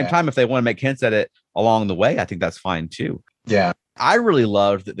 But at the same time, if they want to make hints at it along the way, I think that's fine too. Yeah. I really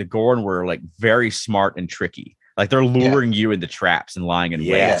loved that the Gorn were very smart and tricky. They're luring you into traps and lying in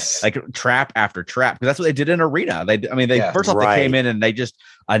wait, trap after trap. Because that's what they did in Arena. First off, they came in and they just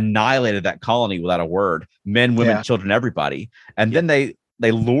annihilated that colony without a word. Men, women, children, everybody. And then they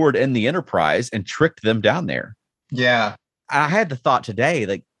lured in the Enterprise and tricked them down there. Yeah. I had the thought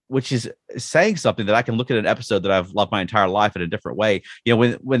today, which is saying something that I can look at an episode that I've loved my entire life in a different way.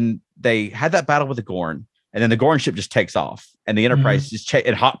 When they had that battle with the Gorn, and then the Gorn ship just takes off, and the Enterprise just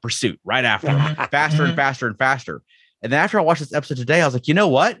in hot pursuit right after, faster and faster and faster. And then after I watched this episode today, I was like, you know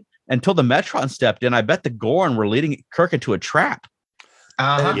what? Until the Metron stepped in, I bet the Gorn were leading Kirk into a trap.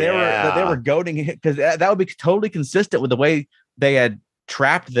 They were goading, because that would be totally consistent with the way they had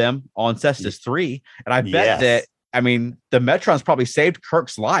trapped them on Cestus 3. And I bet that, I mean, the Metrons probably saved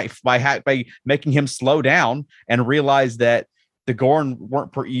Kirk's life by making him slow down and realize that the Gorn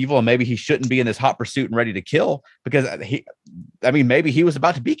weren't per evil, and maybe he shouldn't be in this hot pursuit and ready to kill, because maybe he was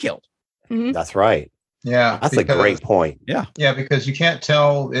about to be killed. Mm-hmm. That's right. Yeah, that's a great point. Yeah, because you can't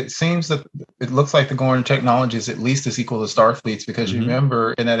tell. It seems that it looks like the Gorn technology is at least as equal to Starfleet's, because you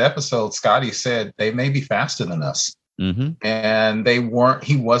remember in that episode, Scotty said they may be faster than us, and they weren't.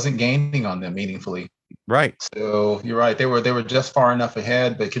 He wasn't gaining on them meaningfully. Right. So you're right. They were just far enough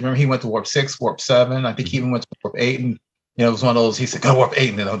ahead. But remember, he went to warp 6, warp 7. I think he even went to warp 8, and it was one of those. He said, "Go warp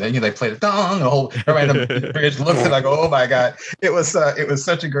 8," and then they played it dong. And the whole everybody in the bridge looked at like, "Oh my god!" It was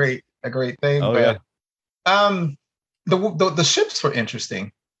such a great thing. Oh, but, the ships were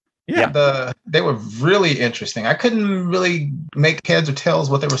interesting. Yeah. They were really interesting. I couldn't really make heads or tails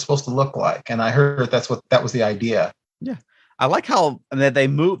what they were supposed to look like, and I heard that was the idea. Yeah. I like how they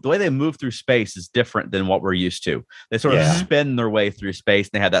move. The way they move through space is different than what we're used to. They sort of spin their way through space,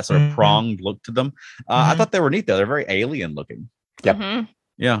 and they have that sort of pronged look to them. I thought they were neat, though. They're very alien looking. Yep.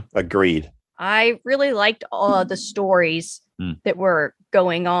 Yeah. Agreed. I really liked all of the stories that were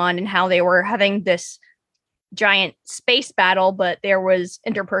going on, and how they were having this giant space battle, but there was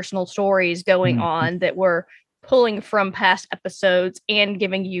interpersonal stories going on that were pulling from past episodes and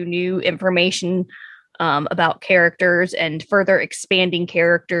giving you new information about characters and further expanding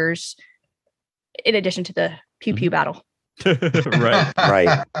characters, in addition to the pew pew battle.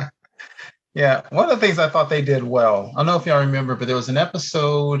 Right. Yeah, one of the things I thought they did well, I don't know if y'all remember, but there was an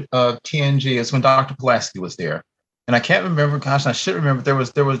episode of TNG. It's when Dr. Pulaski was there, and I can't remember. Gosh, I should remember. There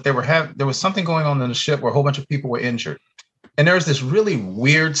was something going on in the ship where a whole bunch of people were injured, and there was this really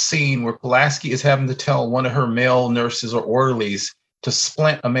weird scene where Pulaski is having to tell one of her male nurses or orderlies to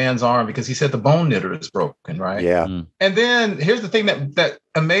splint a man's arm because he said the bone knitter is broken, right? Yeah. And then here's the thing that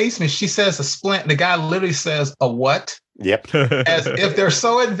amazed me. She says a splint. The guy literally says a what? Yep. As if they're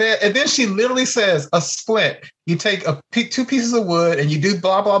so advanced. And then she literally says a splint. You take two pieces of wood and you do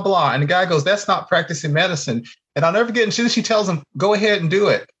blah, blah, blah. And the guy goes, that's not practicing medicine. And I'll never forget. And she tells him, go ahead and do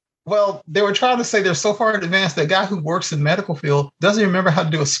it. Well, they were trying to say they're so far advanced that guy who works in the medical field doesn't remember how to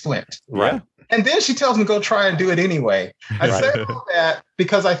do a splint. Right. And then she tells him to go try and do it anyway. I said that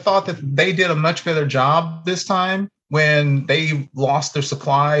because I thought that they did a much better job this time when they lost their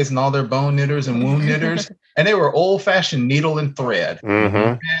supplies and all their bone knitters and wound knitters. And they were old-fashioned needle and thread. And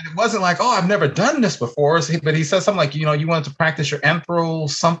it wasn't like, oh, I've never done this before. But he said something like, you wanted to practice your anthro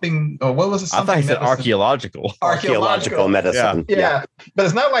something, or what was it? I thought he said archaeological. Archaeological medicine. Yeah. But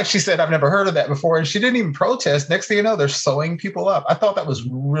it's not like she said, I've never heard of that before. And she didn't even protest. Next thing you know, they're sewing people up. I thought that was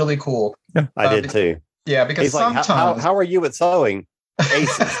really cool. I did too. Yeah, because he's sometimes... Like, how are you at sewing?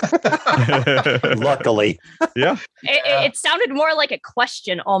 Aces. Luckily. Yeah. It sounded more like a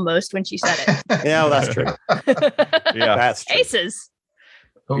question almost when she said it. Yeah, well, that's true. Yeah, that's true. Aces.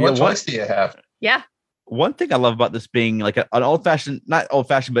 But what choice do you have? Yeah. One thing I love about this being like an old-fashioned, not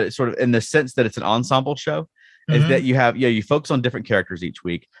old-fashioned, but it's sort of in the sense that it's an ensemble show, is that you focus on different characters each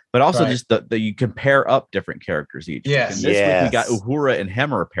week, but also just that you can pair up different characters each week. And this week we got Uhura and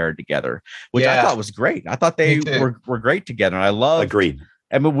Hemmer paired together, which I thought was great. I thought they were great together, and I love. Agreed.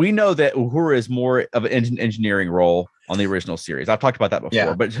 I mean, we know that Uhura is more of an engineering role on the original series. I've talked about that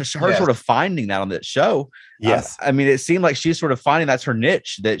before, but her sort of finding that on that show. Yes. I mean, it seemed like she's sort of finding that's her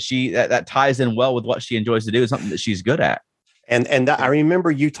niche, that ties in well with what she enjoys to do, is something that she's good at. And I remember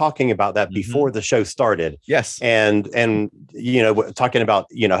you talking about that before the show started. Yes. And talking about,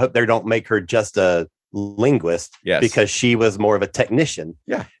 hope they don't make her just a linguist, because she was more of a technician.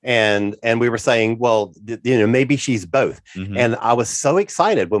 Yeah. And we were saying, well, maybe she's both. And I was so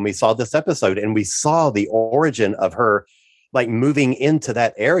excited when we saw this episode and we saw the origin of her, like moving into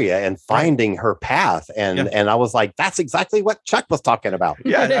that area and finding her path. And I was like, that's exactly what Chuck was talking about.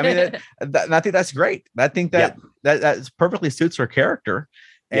 Yeah. I mean, I think that's great. I think that perfectly suits her character.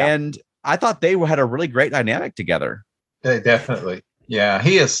 And I thought they had a really great dynamic together. Yeah, definitely. Yeah.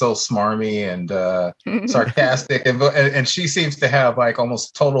 He is so smarmy and sarcastic. And she seems to have like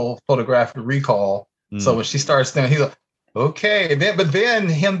almost total photographic recall. So when she starts then he's like, okay. But then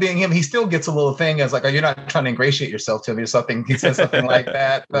him being him, he still gets a little thing as like, oh, you're not trying to ingratiate yourself to me or something. He says something like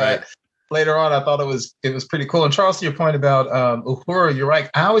that. But later on, I thought it was pretty cool. And Charles, to your point about Uhura, you're right.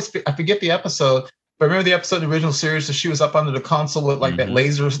 I forget the episode, But remember the episode of the original series that she was up under the console with like that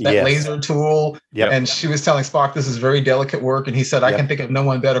laser tool, and she was telling Spock this is very delicate work, and he said, "I can think of no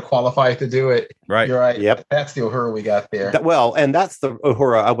one better qualified to do it." Right. You're right. Yep. That's the Uhura we got there. And that's the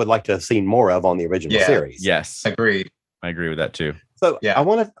Uhura I would like to have seen more of on the original series. Yes, agreed. I agree with that too. So I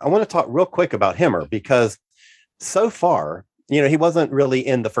want to talk real quick about Hemmer, because so far, he wasn't really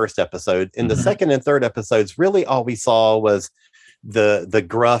in the first episode. In the second and third episodes, really all we saw was the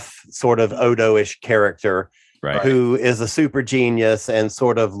gruff sort of Odo-ish character, who is a super genius and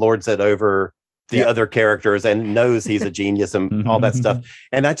sort of lords it over the other characters and knows he's a genius and all that stuff.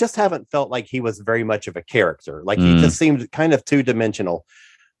 And I just haven't felt like he was very much of a character. Like he just seemed kind of two-dimensional.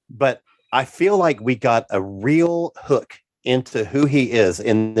 But I feel like we got a real hook into who he is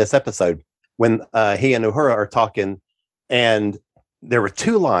in this episode when he and Uhura are talking. And there were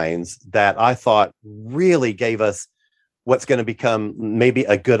two lines that I thought really gave us what's going to become maybe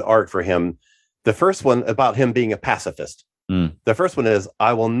a good arc for him. The first one about him being a pacifist. The first one is,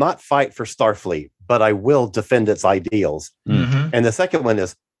 I will not fight for Starfleet, but I will defend its ideals. And the second one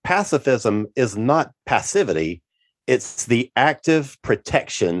is, pacifism is not passivity. It's the active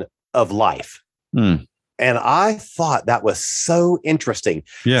protection of life. And I thought that was so interesting.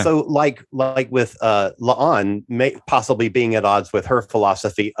 Yeah. So like with La'an possibly being at odds with her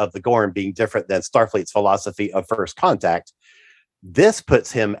philosophy of the Gorn being different than Starfleet's philosophy of first contact, this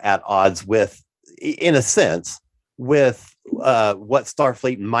puts him at odds with, in a sense, with what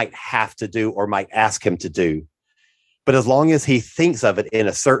Starfleet might have to do or might ask him to do. But as long as he thinks of it in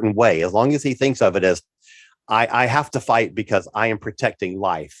a certain way, as long as he thinks of it as, I have to fight because I am protecting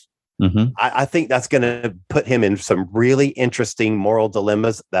life. I think that's going to put him in some really interesting moral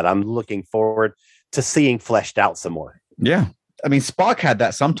dilemmas that I'm looking forward to seeing fleshed out some more. Yeah. I mean, Spock had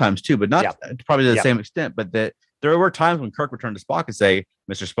that sometimes too, but not probably to the same extent. But that there were times when Kirk would turn to Spock and say,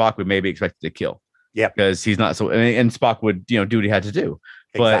 Mr. Spock, we may be expected to kill. Yeah. Because he's not so, and Spock would, do what he had to do.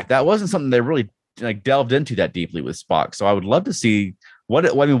 But that wasn't something they really delved into that deeply with Spock. So I would love to see what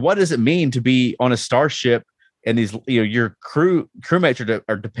does it mean to be on a starship and these, your crewmates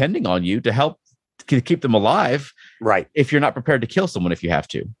are depending on you to help to keep them alive. Right. If you're not prepared to kill someone, if you have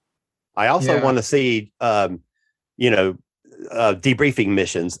to. I also want to see, debriefing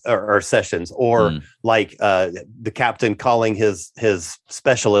missions or sessions, or like the captain calling his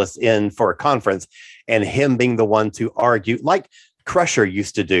specialist in for a conference and him being the one to argue, like Crusher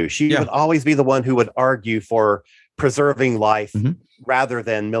used to do. She would always be the one who would argue for preserving life rather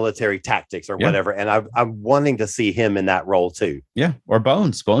than military tactics or whatever. And I'm wanting to see him in that role too. Yeah. Or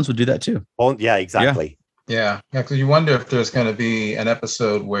Bones. Bones would do that too. Yeah, exactly. Yeah. Because you wonder if there's going to be an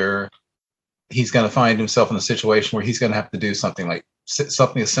episode where he's going to find himself in a situation where he's going to have to do something like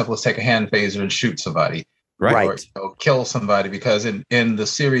something as simple as take a hand phaser and shoot somebody. Right. Or kill somebody. Because in the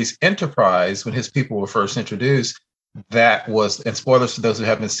series Enterprise, when his people were first introduced, that was, and spoilers for those who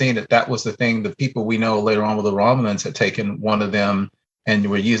haven't seen it, that was the thing. The people we know later on with the Romulans had taken one of them and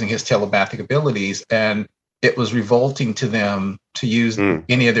were using his telepathic abilities, and it was revolting to them to use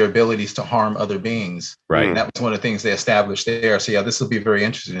any of their abilities to harm other beings. Right. And that was one of the things they established there. So this will be very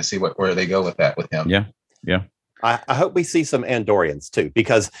interesting to see where they go with that with him. Yeah. Yeah. I hope we see some Andorians too,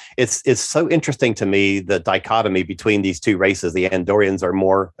 because it's so interesting to me, the dichotomy between these two races. The Andorians are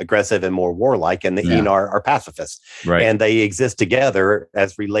more aggressive and more warlike, and the Enar are pacifists. Right. And they exist together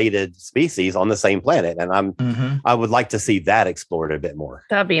as related species on the same planet. And I would like to see that explored a bit more.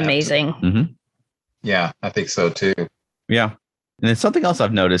 That'd be amazing. Yeah, I think so too. Yeah. And then something else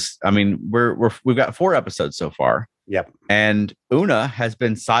I've noticed, I mean, we've got 4 episodes so far. Yep. And Una has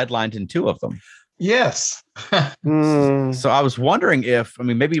been sidelined in 2 of them. Yes. So I was wondering if,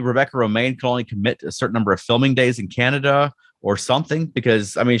 maybe Rebecca Romijn can only commit to a certain number of filming days in Canada or something,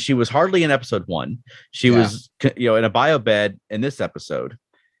 because she was hardly in episode 1. She was, in a bio bed in this episode.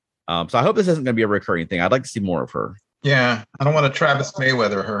 So I hope this isn't going to be a recurring thing. I'd like to see more of her. Yeah. I don't want to Travis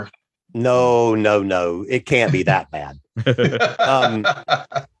Mayweather her. No. It can't be that bad.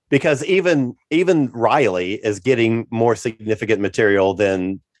 Because even Riley is getting more significant material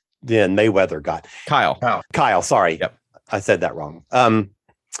than Mayweather got. Kyle, sorry. Yep. I said that wrong. And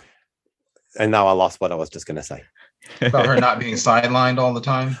now I lost what I was just going to say. About her not being sidelined all the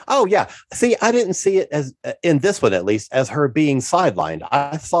time? Oh, yeah. See, I didn't see it as, in this one at least, as her being sidelined.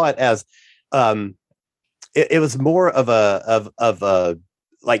 I saw it as, it was more of a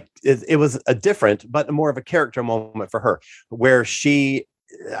it was a different, but more of a character moment for her, where she,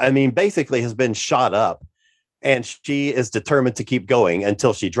 basically has been shot up. And she is determined to keep going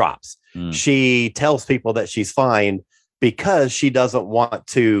until she drops. She tells people that she's fine because she doesn't want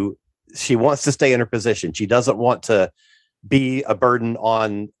to. She wants to stay in her position. She doesn't want to be a burden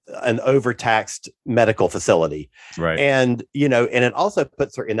on an overtaxed medical facility. Right. And, and it also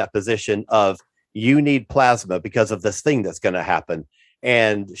puts her in that position of, you need plasma because of this thing that's going to happen.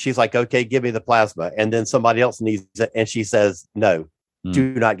 And she's like, okay, give me the plasma. And then somebody else needs it. And she says, no,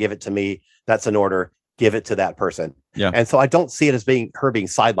 do not give it to me. That's an order. Give it to that person. Yeah. And so I don't see it as being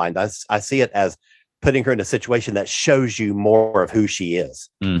sidelined. I see it as putting her in a situation that shows you more of who she is.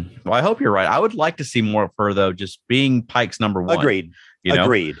 Well, I hope you're right. I would like to see more of her, though, just being Pike's number one. Agreed.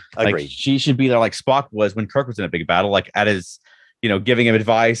 Agreed. Like, she should be there like Spock was when Kirk was in a big battle, like at his, giving him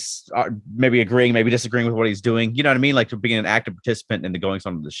advice, maybe agreeing, maybe disagreeing with what he's doing. You know what I mean? Like, to being an active participant in the goings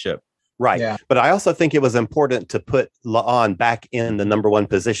on of the ship. Right. Yeah. But I also think it was important to put La'an back in the number one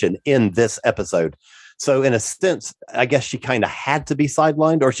position in this episode. So in a sense, I guess she kind of had to be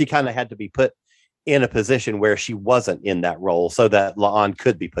sidelined, or she kind of had to be put in a position where she wasn't in that role so that La'an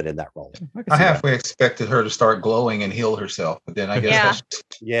could be put in that role. I halfway expected her to start glowing and heal herself, but then I guess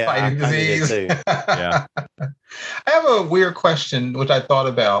fighting disease. Too. Yeah. I have a weird question, which I thought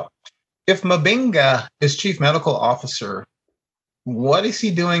about. If M'Benga is chief medical officer, what is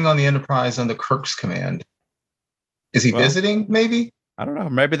he doing on the Enterprise under Kirk's command? Is he visiting, maybe? I don't know.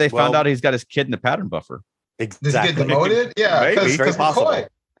 Maybe they found out he's got his kid in the pattern buffer. Exactly. Does he get demoted? Yeah,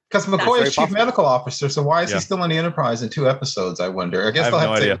 because McCoy is chief medical officer, so why is he still on the Enterprise in 2 episodes? I wonder. I guess they'll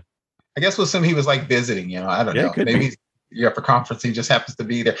have to. I guess with some he was like visiting. I don't know. Maybe for conference he just happens to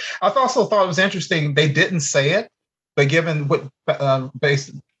be there. I also thought it was interesting. They didn't say it, but given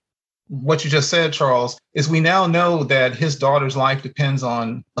what you just said, Charles, is we now know that his daughter's life depends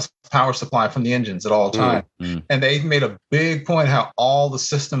on a power supply from the engines at all times. And they made a big point how all the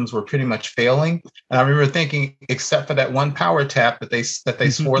systems were pretty much failing. And I remember thinking, except for that one power tap that they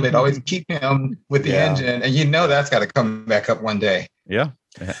swore they'd always keep him with the engine. And that's got to come back up one day. Yeah.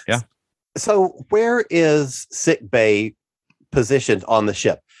 Yeah. So where is sick bay positioned on the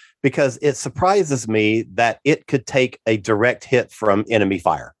ship? Because it surprises me that it could take a direct hit from enemy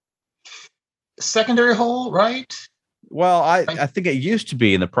fire. Secondary hull, right? Well, I think it used to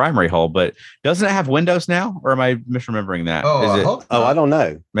be in the primary hull, but doesn't it have windows now? Or am I misremembering that? I don't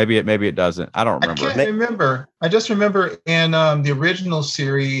know. Maybe it doesn't. I don't remember. I can't remember. I just remember in the original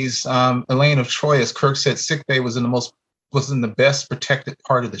series, Elaine of Troy, as Kirk said, sick bay was in the best protected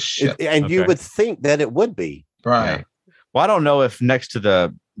part of the ship. And you would think that it would be. Right. Yeah. Well, I don't know if next to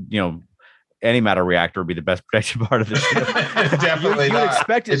the, antimatter reactor would be the best protection part of the ship. Definitely you would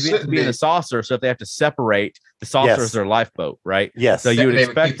expect it to be in the saucer, so if they have to separate the saucer as their lifeboat, right? Yes. So you would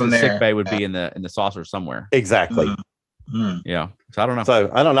expect the sick bay would be in the saucer somewhere. Exactly. Yeah. So I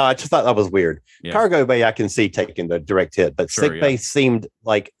don't know. I just thought that was weird. Yeah. Cargo bay I can see taking the direct hit, but sick bay seemed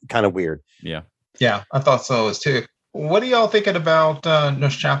like kind of weird. Yeah. Yeah, I thought so as too. What are y'all thinking about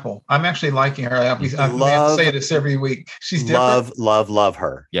Nurse Chapel? I'm actually liking her. I have to say this every week. She's different. Love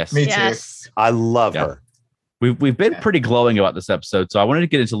her. Yes. Me too. I love her. We've been pretty glowing about this episode, so I wanted to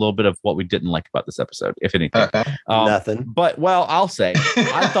get into a little bit of what we didn't like about this episode, if anything. Okay. Nothing. But, I'll say,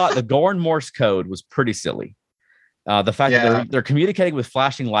 I thought the Gorn Morse code was pretty silly. The fact that they're communicating with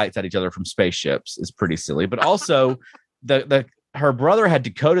flashing lights at each other from spaceships is pretty silly. But also, her brother had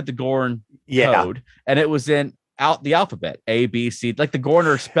decoded the Gorn code, and it was in the alphabet, A, B, C, like the Gorn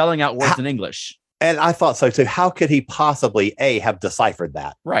are spelling out words in English. And I thought so too. How could he possibly have deciphered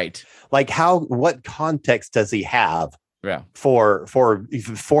that? Right. Like what context does he have for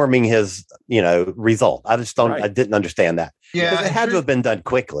forming his, result? I just don't, I didn't understand that. Yeah. Because it had to have been done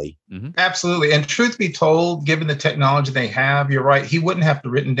quickly. Absolutely. And truth be told, given the technology they have, you're right. He wouldn't have to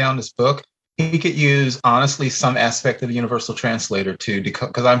written down this book. He could use, honestly, some aspect of the universal translator to decode,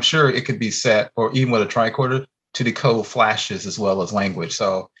 because I'm sure it could be set, or even with a tricorder, to decode flashes as well as language.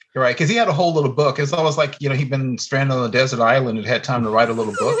 So you're right, because he had a whole little book. It's always like, he'd been stranded on a desert island and had time to write a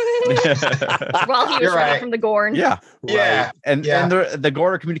little book. While he was running from the Gorn. Yeah. Yeah. Right. And the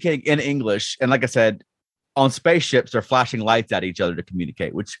Gorn are communicating in English. And like I said, on spaceships, they're flashing lights at each other to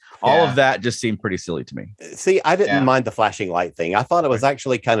communicate, which all of that just seemed pretty silly to me. See, I didn't mind the flashing light thing. I thought it was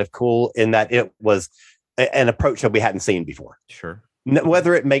actually kind of cool in that it was an approach that we hadn't seen before. Sure.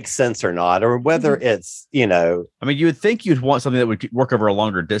 Whether it makes sense or not, or whether it's, I mean, you would think you'd want something that would work over a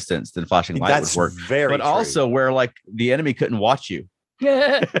longer distance than flashing light would work. But true. Also where like the enemy couldn't watch you.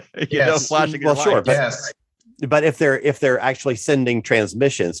 Flashing your light. Sure. But if they're actually sending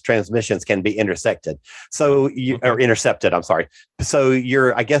transmissions can be intersected. So or intercepted. I'm sorry. So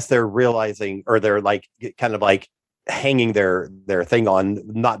I guess they're realizing, or they're like kind of like hanging their thing on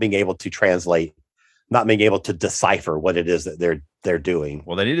not being able to translate, not being able to decipher what it is that they're doing.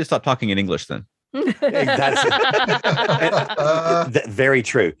 Well, they need to stop talking in English then. That's very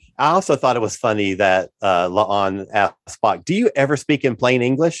true. I also thought it was funny that La'an asked Spock, "Do you ever speak in plain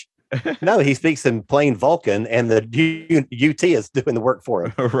English?" No, he speaks in plain Vulcan, and the UT is doing the work for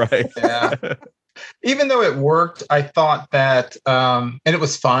him. Right. Yeah. Even though it worked, I thought that, and it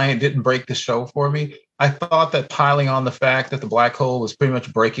was fine, it didn't break the show for me. I thought that piling on the fact that the black hole was pretty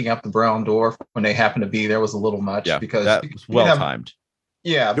much breaking up the brown dwarf when they happened to be there was a little much. Yeah, because that was well timed.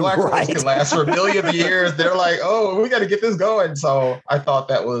 Yeah, black holes can last for a million years. They're like, oh, we got to get this going. So I thought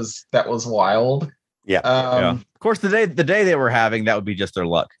that was wild. Yeah. Of course, the day they were having, that would be just their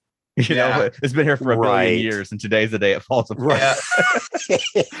luck. You know, it's been here for a billion years, and today's the day it falls apart. Yeah.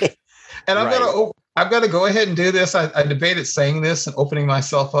 And I'm gonna go ahead and do this. I debated saying this and opening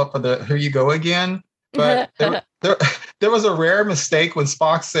myself up for the "Here you go again," but there was a rare mistake when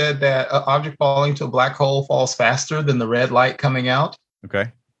Spock said that an object falling to a black hole falls faster than the red light coming out. Okay,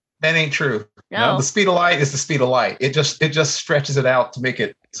 that ain't true. No. The speed of light is the speed of light. It just stretches it out to make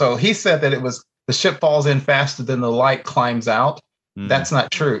it. So he said that it was the ship falls in faster than the light climbs out. That's not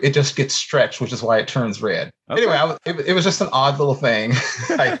true. It just gets stretched, which is why it turns red. Okay. Anyway, it was just an odd little thing,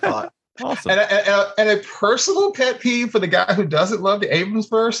 I thought. Awesome. And a personal pet peeve for the guy who doesn't love the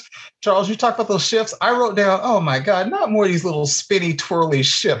Abramsverse, Charles, you talk about those ships. I wrote down, oh my God, not more of these little spinny, twirly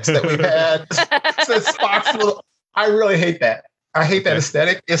ships that we've had since Spock's little. I really hate that. I hate that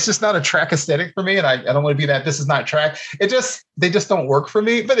aesthetic. It's just not a track aesthetic for me, and I don't want to be that. This is not track. They just don't work for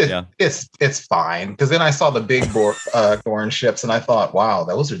me. But it's fine, because then I saw the big Gorn ships, and I thought, wow,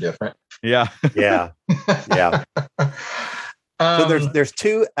 those are different. Yeah. So there's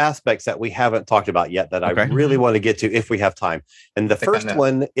two aspects that we haven't talked about yet that I really want to get to if we have time. And the first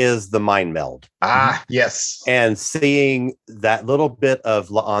one is the mind meld. Ah, yes. And seeing that little bit of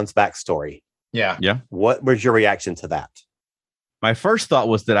La'an's backstory. Yeah. What was your reaction to that? My first thought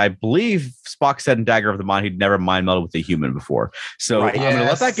was that I believe Spock said in Dagger of the Mind he'd never mind melded with a human before. So I'm going to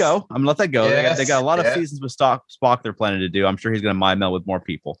let that go. Yes. They got a lot of seasons with Spock they're planning to do. I'm sure he's going to mind meld with more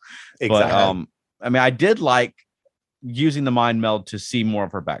people. Exactly. But I did like using the mind meld to see more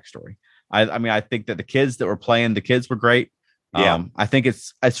of her backstory. I think that the kids that were playing, the kids were great. I think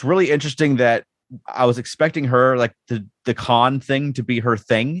it's really interesting that I was expecting her, like the Khan thing to be her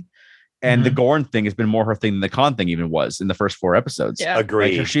thing. And the Gorn thing has been more her thing than the Khan thing even was in the first 4 episodes. Yeah.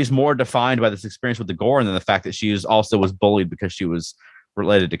 Agreed. Like, she's more defined by this experience with the Gorn than the fact that she was bullied because she was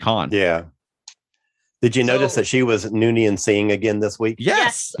related to Khan. Yeah. Did you notice that she was Noonien Singh again this week?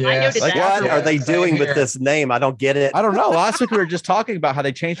 Yes. I noticed like, that. what are they doing with this name? I don't get it. I don't know. Last week we were just talking about how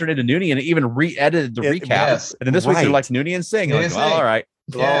they changed her name to Noonien and even re-edited the recap. Yes. And then this week they're like Noonien Singh. Like, well, all right.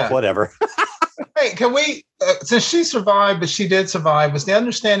 Yeah. Well, whatever. Hey, can we, since she survived, but she did survive, was the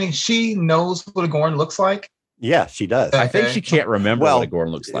understanding she knows what a Gorn looks like? Yeah, she does. I think she can't remember what a Gorn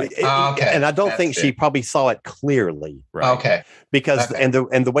looks like. Okay. And I don't think she probably saw it clearly. Right. Okay. Because and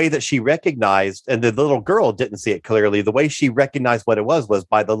the way that she recognized, and the little girl didn't see it clearly, the way she recognized what it was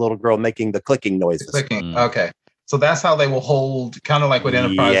by the little girl making the clicking noises. Clicking. Okay. So that's how they will hold, kind of like what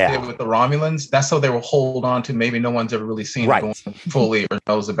Enterprise did with the Romulans. That's how they will hold on to. Maybe no one's ever really seen it fully or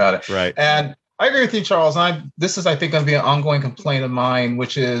knows about it. Right. And I agree with you, Charles. And this is, I think, going to be an ongoing complaint of mine,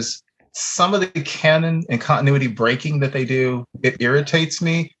 which is some of the canon and continuity breaking that they do. It irritates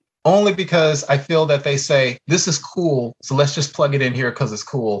me only because I feel that they say, this is cool, so let's just plug it in here because it's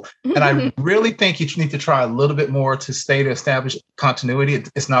cool. And I really think you need to try a little bit more to establish continuity.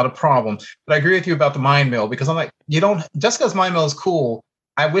 It's not a problem. But I agree with you about the mind meld, because I'm like, just because mind meld is cool,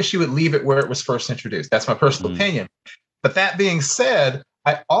 I wish you would leave it where it was first introduced. That's my personal opinion. But that being said,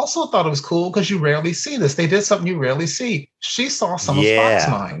 I also thought it was cool because you rarely see this. They did something you rarely see. She saw some of Spock's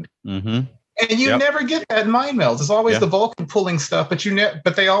mind. And you never get that in mind melds. It's always the Vulcan pulling stuff,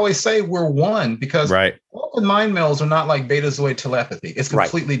 but they always say we're one, because Vulcan mind melds are not like Betazoid telepathy. It's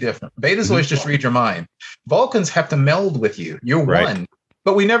completely different. Betazoids just read your mind. Vulcans have to meld with you. You're one.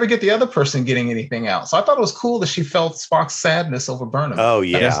 But we never get the other person getting anything out. So I thought it was cool that she felt Spock's sadness over Burnham. Oh,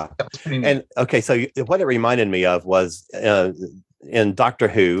 yeah. That was pretty neat. And okay, so what it reminded me of was in Doctor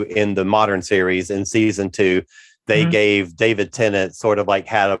Who, in the modern series, in season 2, they gave David Tennant sort of like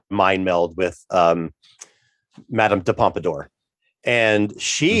had a mind meld with Madame de Pompadour. And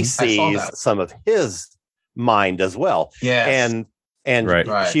she sees some of his mind as well. And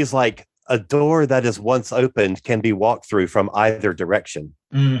she's like, a door that is once opened can be walked through from either direction.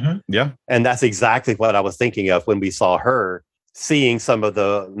 Yeah. And that's exactly what I was thinking of when we saw her seeing some of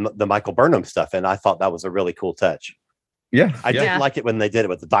the Michael Burnham stuff. And I thought that was a really cool touch. Yeah. I didn't like it when they did it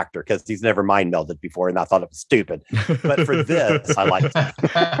with the Doctor, because he's never mind melded before, and I thought it was stupid. But for this, I liked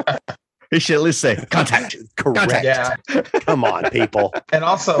it. He should at least say contact. Correct. Yeah. Come on, people. And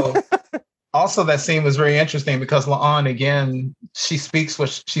also, Also, that scene was very interesting because La'an, again, she speaks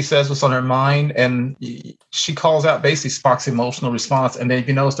what she says what's on her mind, and she calls out basically Spock's emotional response. And then if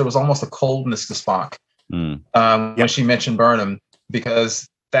you notice, there was almost a coldness to Spock when she mentioned Burnham, because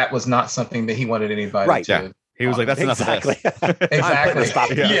that was not something that he wanted anybody to. Yeah. He was like, that's exactly. enough of this.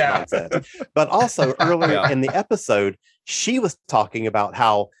 Exactly. But also earlier in the episode, she was talking about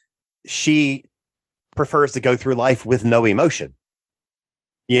how she prefers to go through life with no emotion,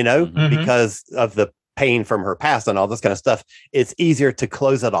 because of the pain from her past and all this kind of stuff. It's easier to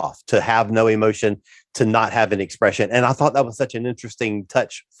close it off, to have no emotion, to not have an expression. And I thought that was such an interesting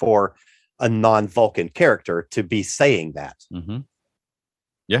touch for a non-Vulcan character to be saying that. Mm-hmm.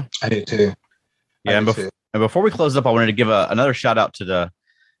 Yeah, I did too. Yeah, and before we close up, I wanted to give another shout out to the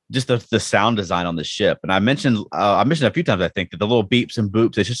sound design on the ship. And I mentioned a few times, I think, that the little beeps and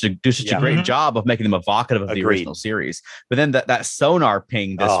boops, they just do such a great job of making them evocative of the original series. But then that sonar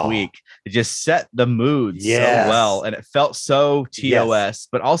ping this week, it just set the mood so well. And it felt so TOS,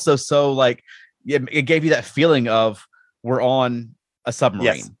 but also so like, it gave you that feeling of we're on a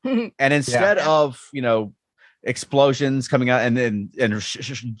submarine. Yes. And instead of, explosions coming out and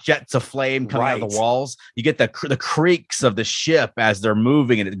jets of flame coming out of the walls, you get the creaks of the ship as they're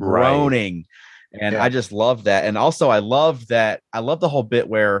moving and it's groaning. And I just love that. And also I love the whole bit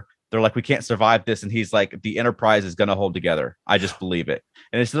where they're like, we can't survive this, and he's like, the Enterprise is going to hold together. I just believe it.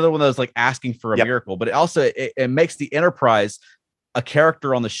 And it's another one of those like asking for a miracle, but it also it makes the Enterprise a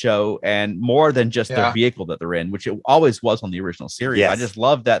character on the show and more than just the vehicle that they're in, which it always was on the original series. Yes. I just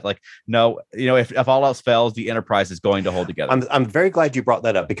love that. Like, no, if all else fails, the Enterprise is going to hold together. I'm very glad you brought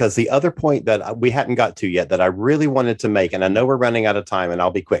that up, because the other point that we hadn't got to yet that I really wanted to make, and I know we're running out of time and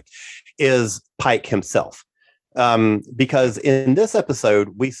I'll be quick, is Pike himself. Because in this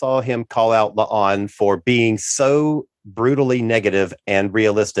episode, we saw him call out La'an for being so brutally negative and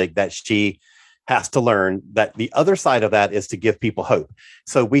realistic that she has to learn that the other side of that is to give people hope.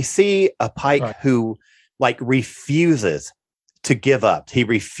 So we see a Pike who refuses to give up. He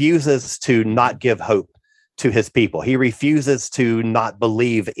refuses to not give hope to his people. He refuses to not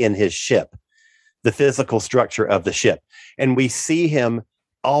believe in his ship, the physical structure of the ship. And we see him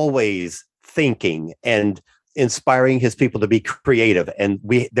always thinking and inspiring his people to be creative. And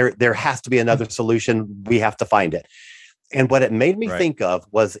there has to be another solution. We have to find it. And what it made me think of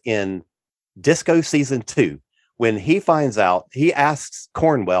was in Disco season 2, when he finds out, he asks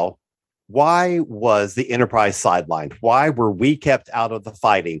Cornwell, why was the Enterprise sidelined? Why were we kept out of the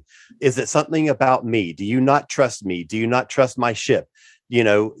fighting? Is it something about me? Do you not trust me? Do you not trust my ship?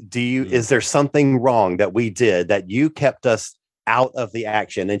 Is there something wrong that we did that you kept us out of the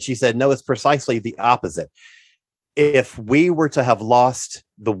action? And she said, no, it's precisely the opposite. If we were to have lost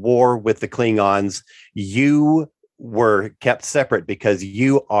the war with the Klingons, you were kept separate because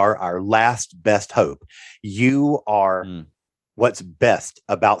you are our last best hope. You are what's best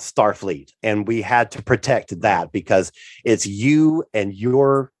about Starfleet. And we had to protect that because it's you and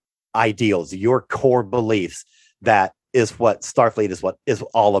your ideals, your core beliefs. That is what Starfleet is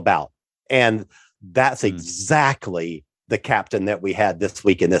all about. And that's exactly the captain that we had this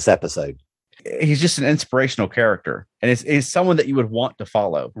week in this episode. He's just an inspirational character, and it's someone that you would want to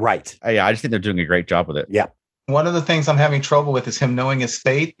follow. Right. Yeah, I just think they're doing a great job with it. Yeah. One of the things I'm having trouble with is him knowing his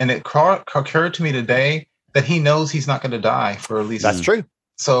fate. And it occurred to me today that he knows he's not going to die for at least. That's true.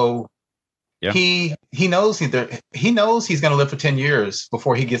 So he knows he's going to live for 10 years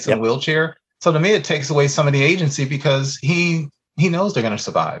before he gets in a wheelchair. So to me, it takes away some of the agency because he knows they're going to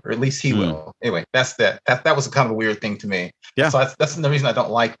survive, or at least he will. Anyway, that's that was kind of a weird thing to me. Yeah. So that's the reason I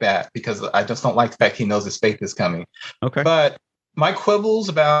don't like that, because I just don't like the fact he knows his fate is coming. Okay. But my quibbles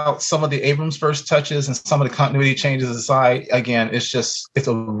about some of the Abrams first touches and some of the continuity changes aside, again, it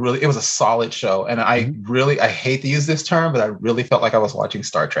was a solid show. And I hate to use this term, but I really felt like I was watching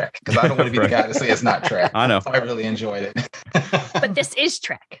Star Trek, because I don't want to be the guy to say it's not Trek. I know. So I really enjoyed it. But this is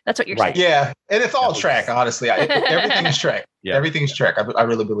Trek. That's what you're saying. Yeah. And it's all Trek, honestly. Everything is Trek. Yeah. Everything's Trek. I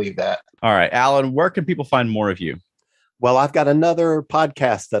really believe that. All right, Alan, where can people find more of you? Well, I've got another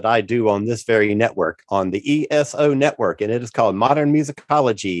podcast that I do on this very network, on the ESO network, and it is called Modern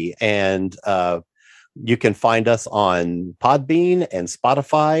Musicology. And you can find us on Podbean and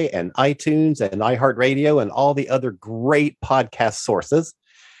Spotify and iTunes and iHeartRadio and all the other great podcast sources.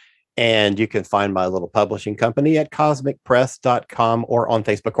 And you can find my little publishing company at cosmicpress.com or on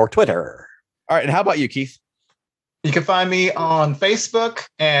Facebook or Twitter. All right. And how about you, Keith? You can find me on Facebook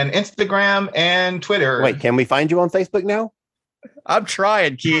and Instagram and Twitter. Wait, can we find you on Facebook now? I'm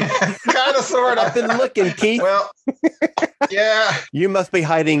trying, Keith. Kind of, sort of. I've been looking, Keith. Well, yeah. You must be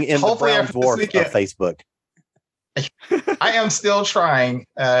hiding in Hopefully the brown dwarf of Facebook. I am still trying.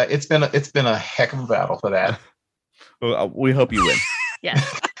 It's been a heck of a battle for that. Well, we hope you win.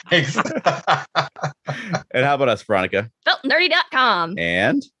 Yes. Thanks. And how about us, Veronica? FeltNerdy.com.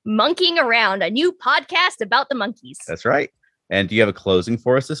 And Monkeying Around, a new podcast about the monkeys. that's right. And do you have a closing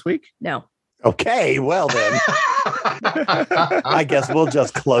for us this week? No. Okay, well then. I guess we'll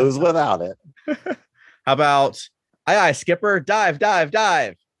just close without it. How about aye, skipper, dive, dive,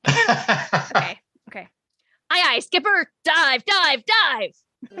 dive. Okay. Aye, skipper, dive, dive, dive.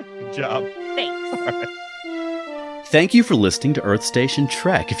 Good job. Thanks. Thank you for listening to Earth Station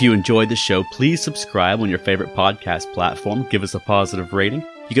Trek. If you enjoyed the show, please subscribe on your favorite podcast platform. Give us a positive rating.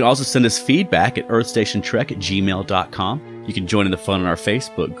 You can also send us feedback at earthstationtrek@gmail.com. You can join in the fun on our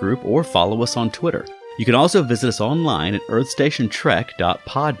Facebook group or follow us on Twitter. You can also visit us online at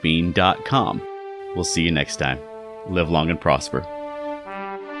earthstationtrek.podbean.com. We'll see you next time. Live long and prosper.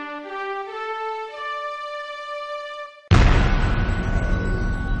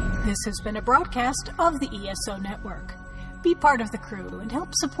 This has been a broadcast of the ESO Network. Be part of the crew and help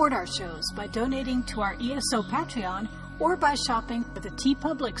support our shows by donating to our ESO Patreon or by shopping at the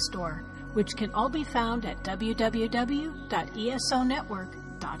TeePublic store, which can all be found at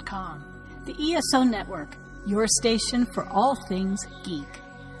www.esonetwork.com. The ESO Network, your station for all things geek.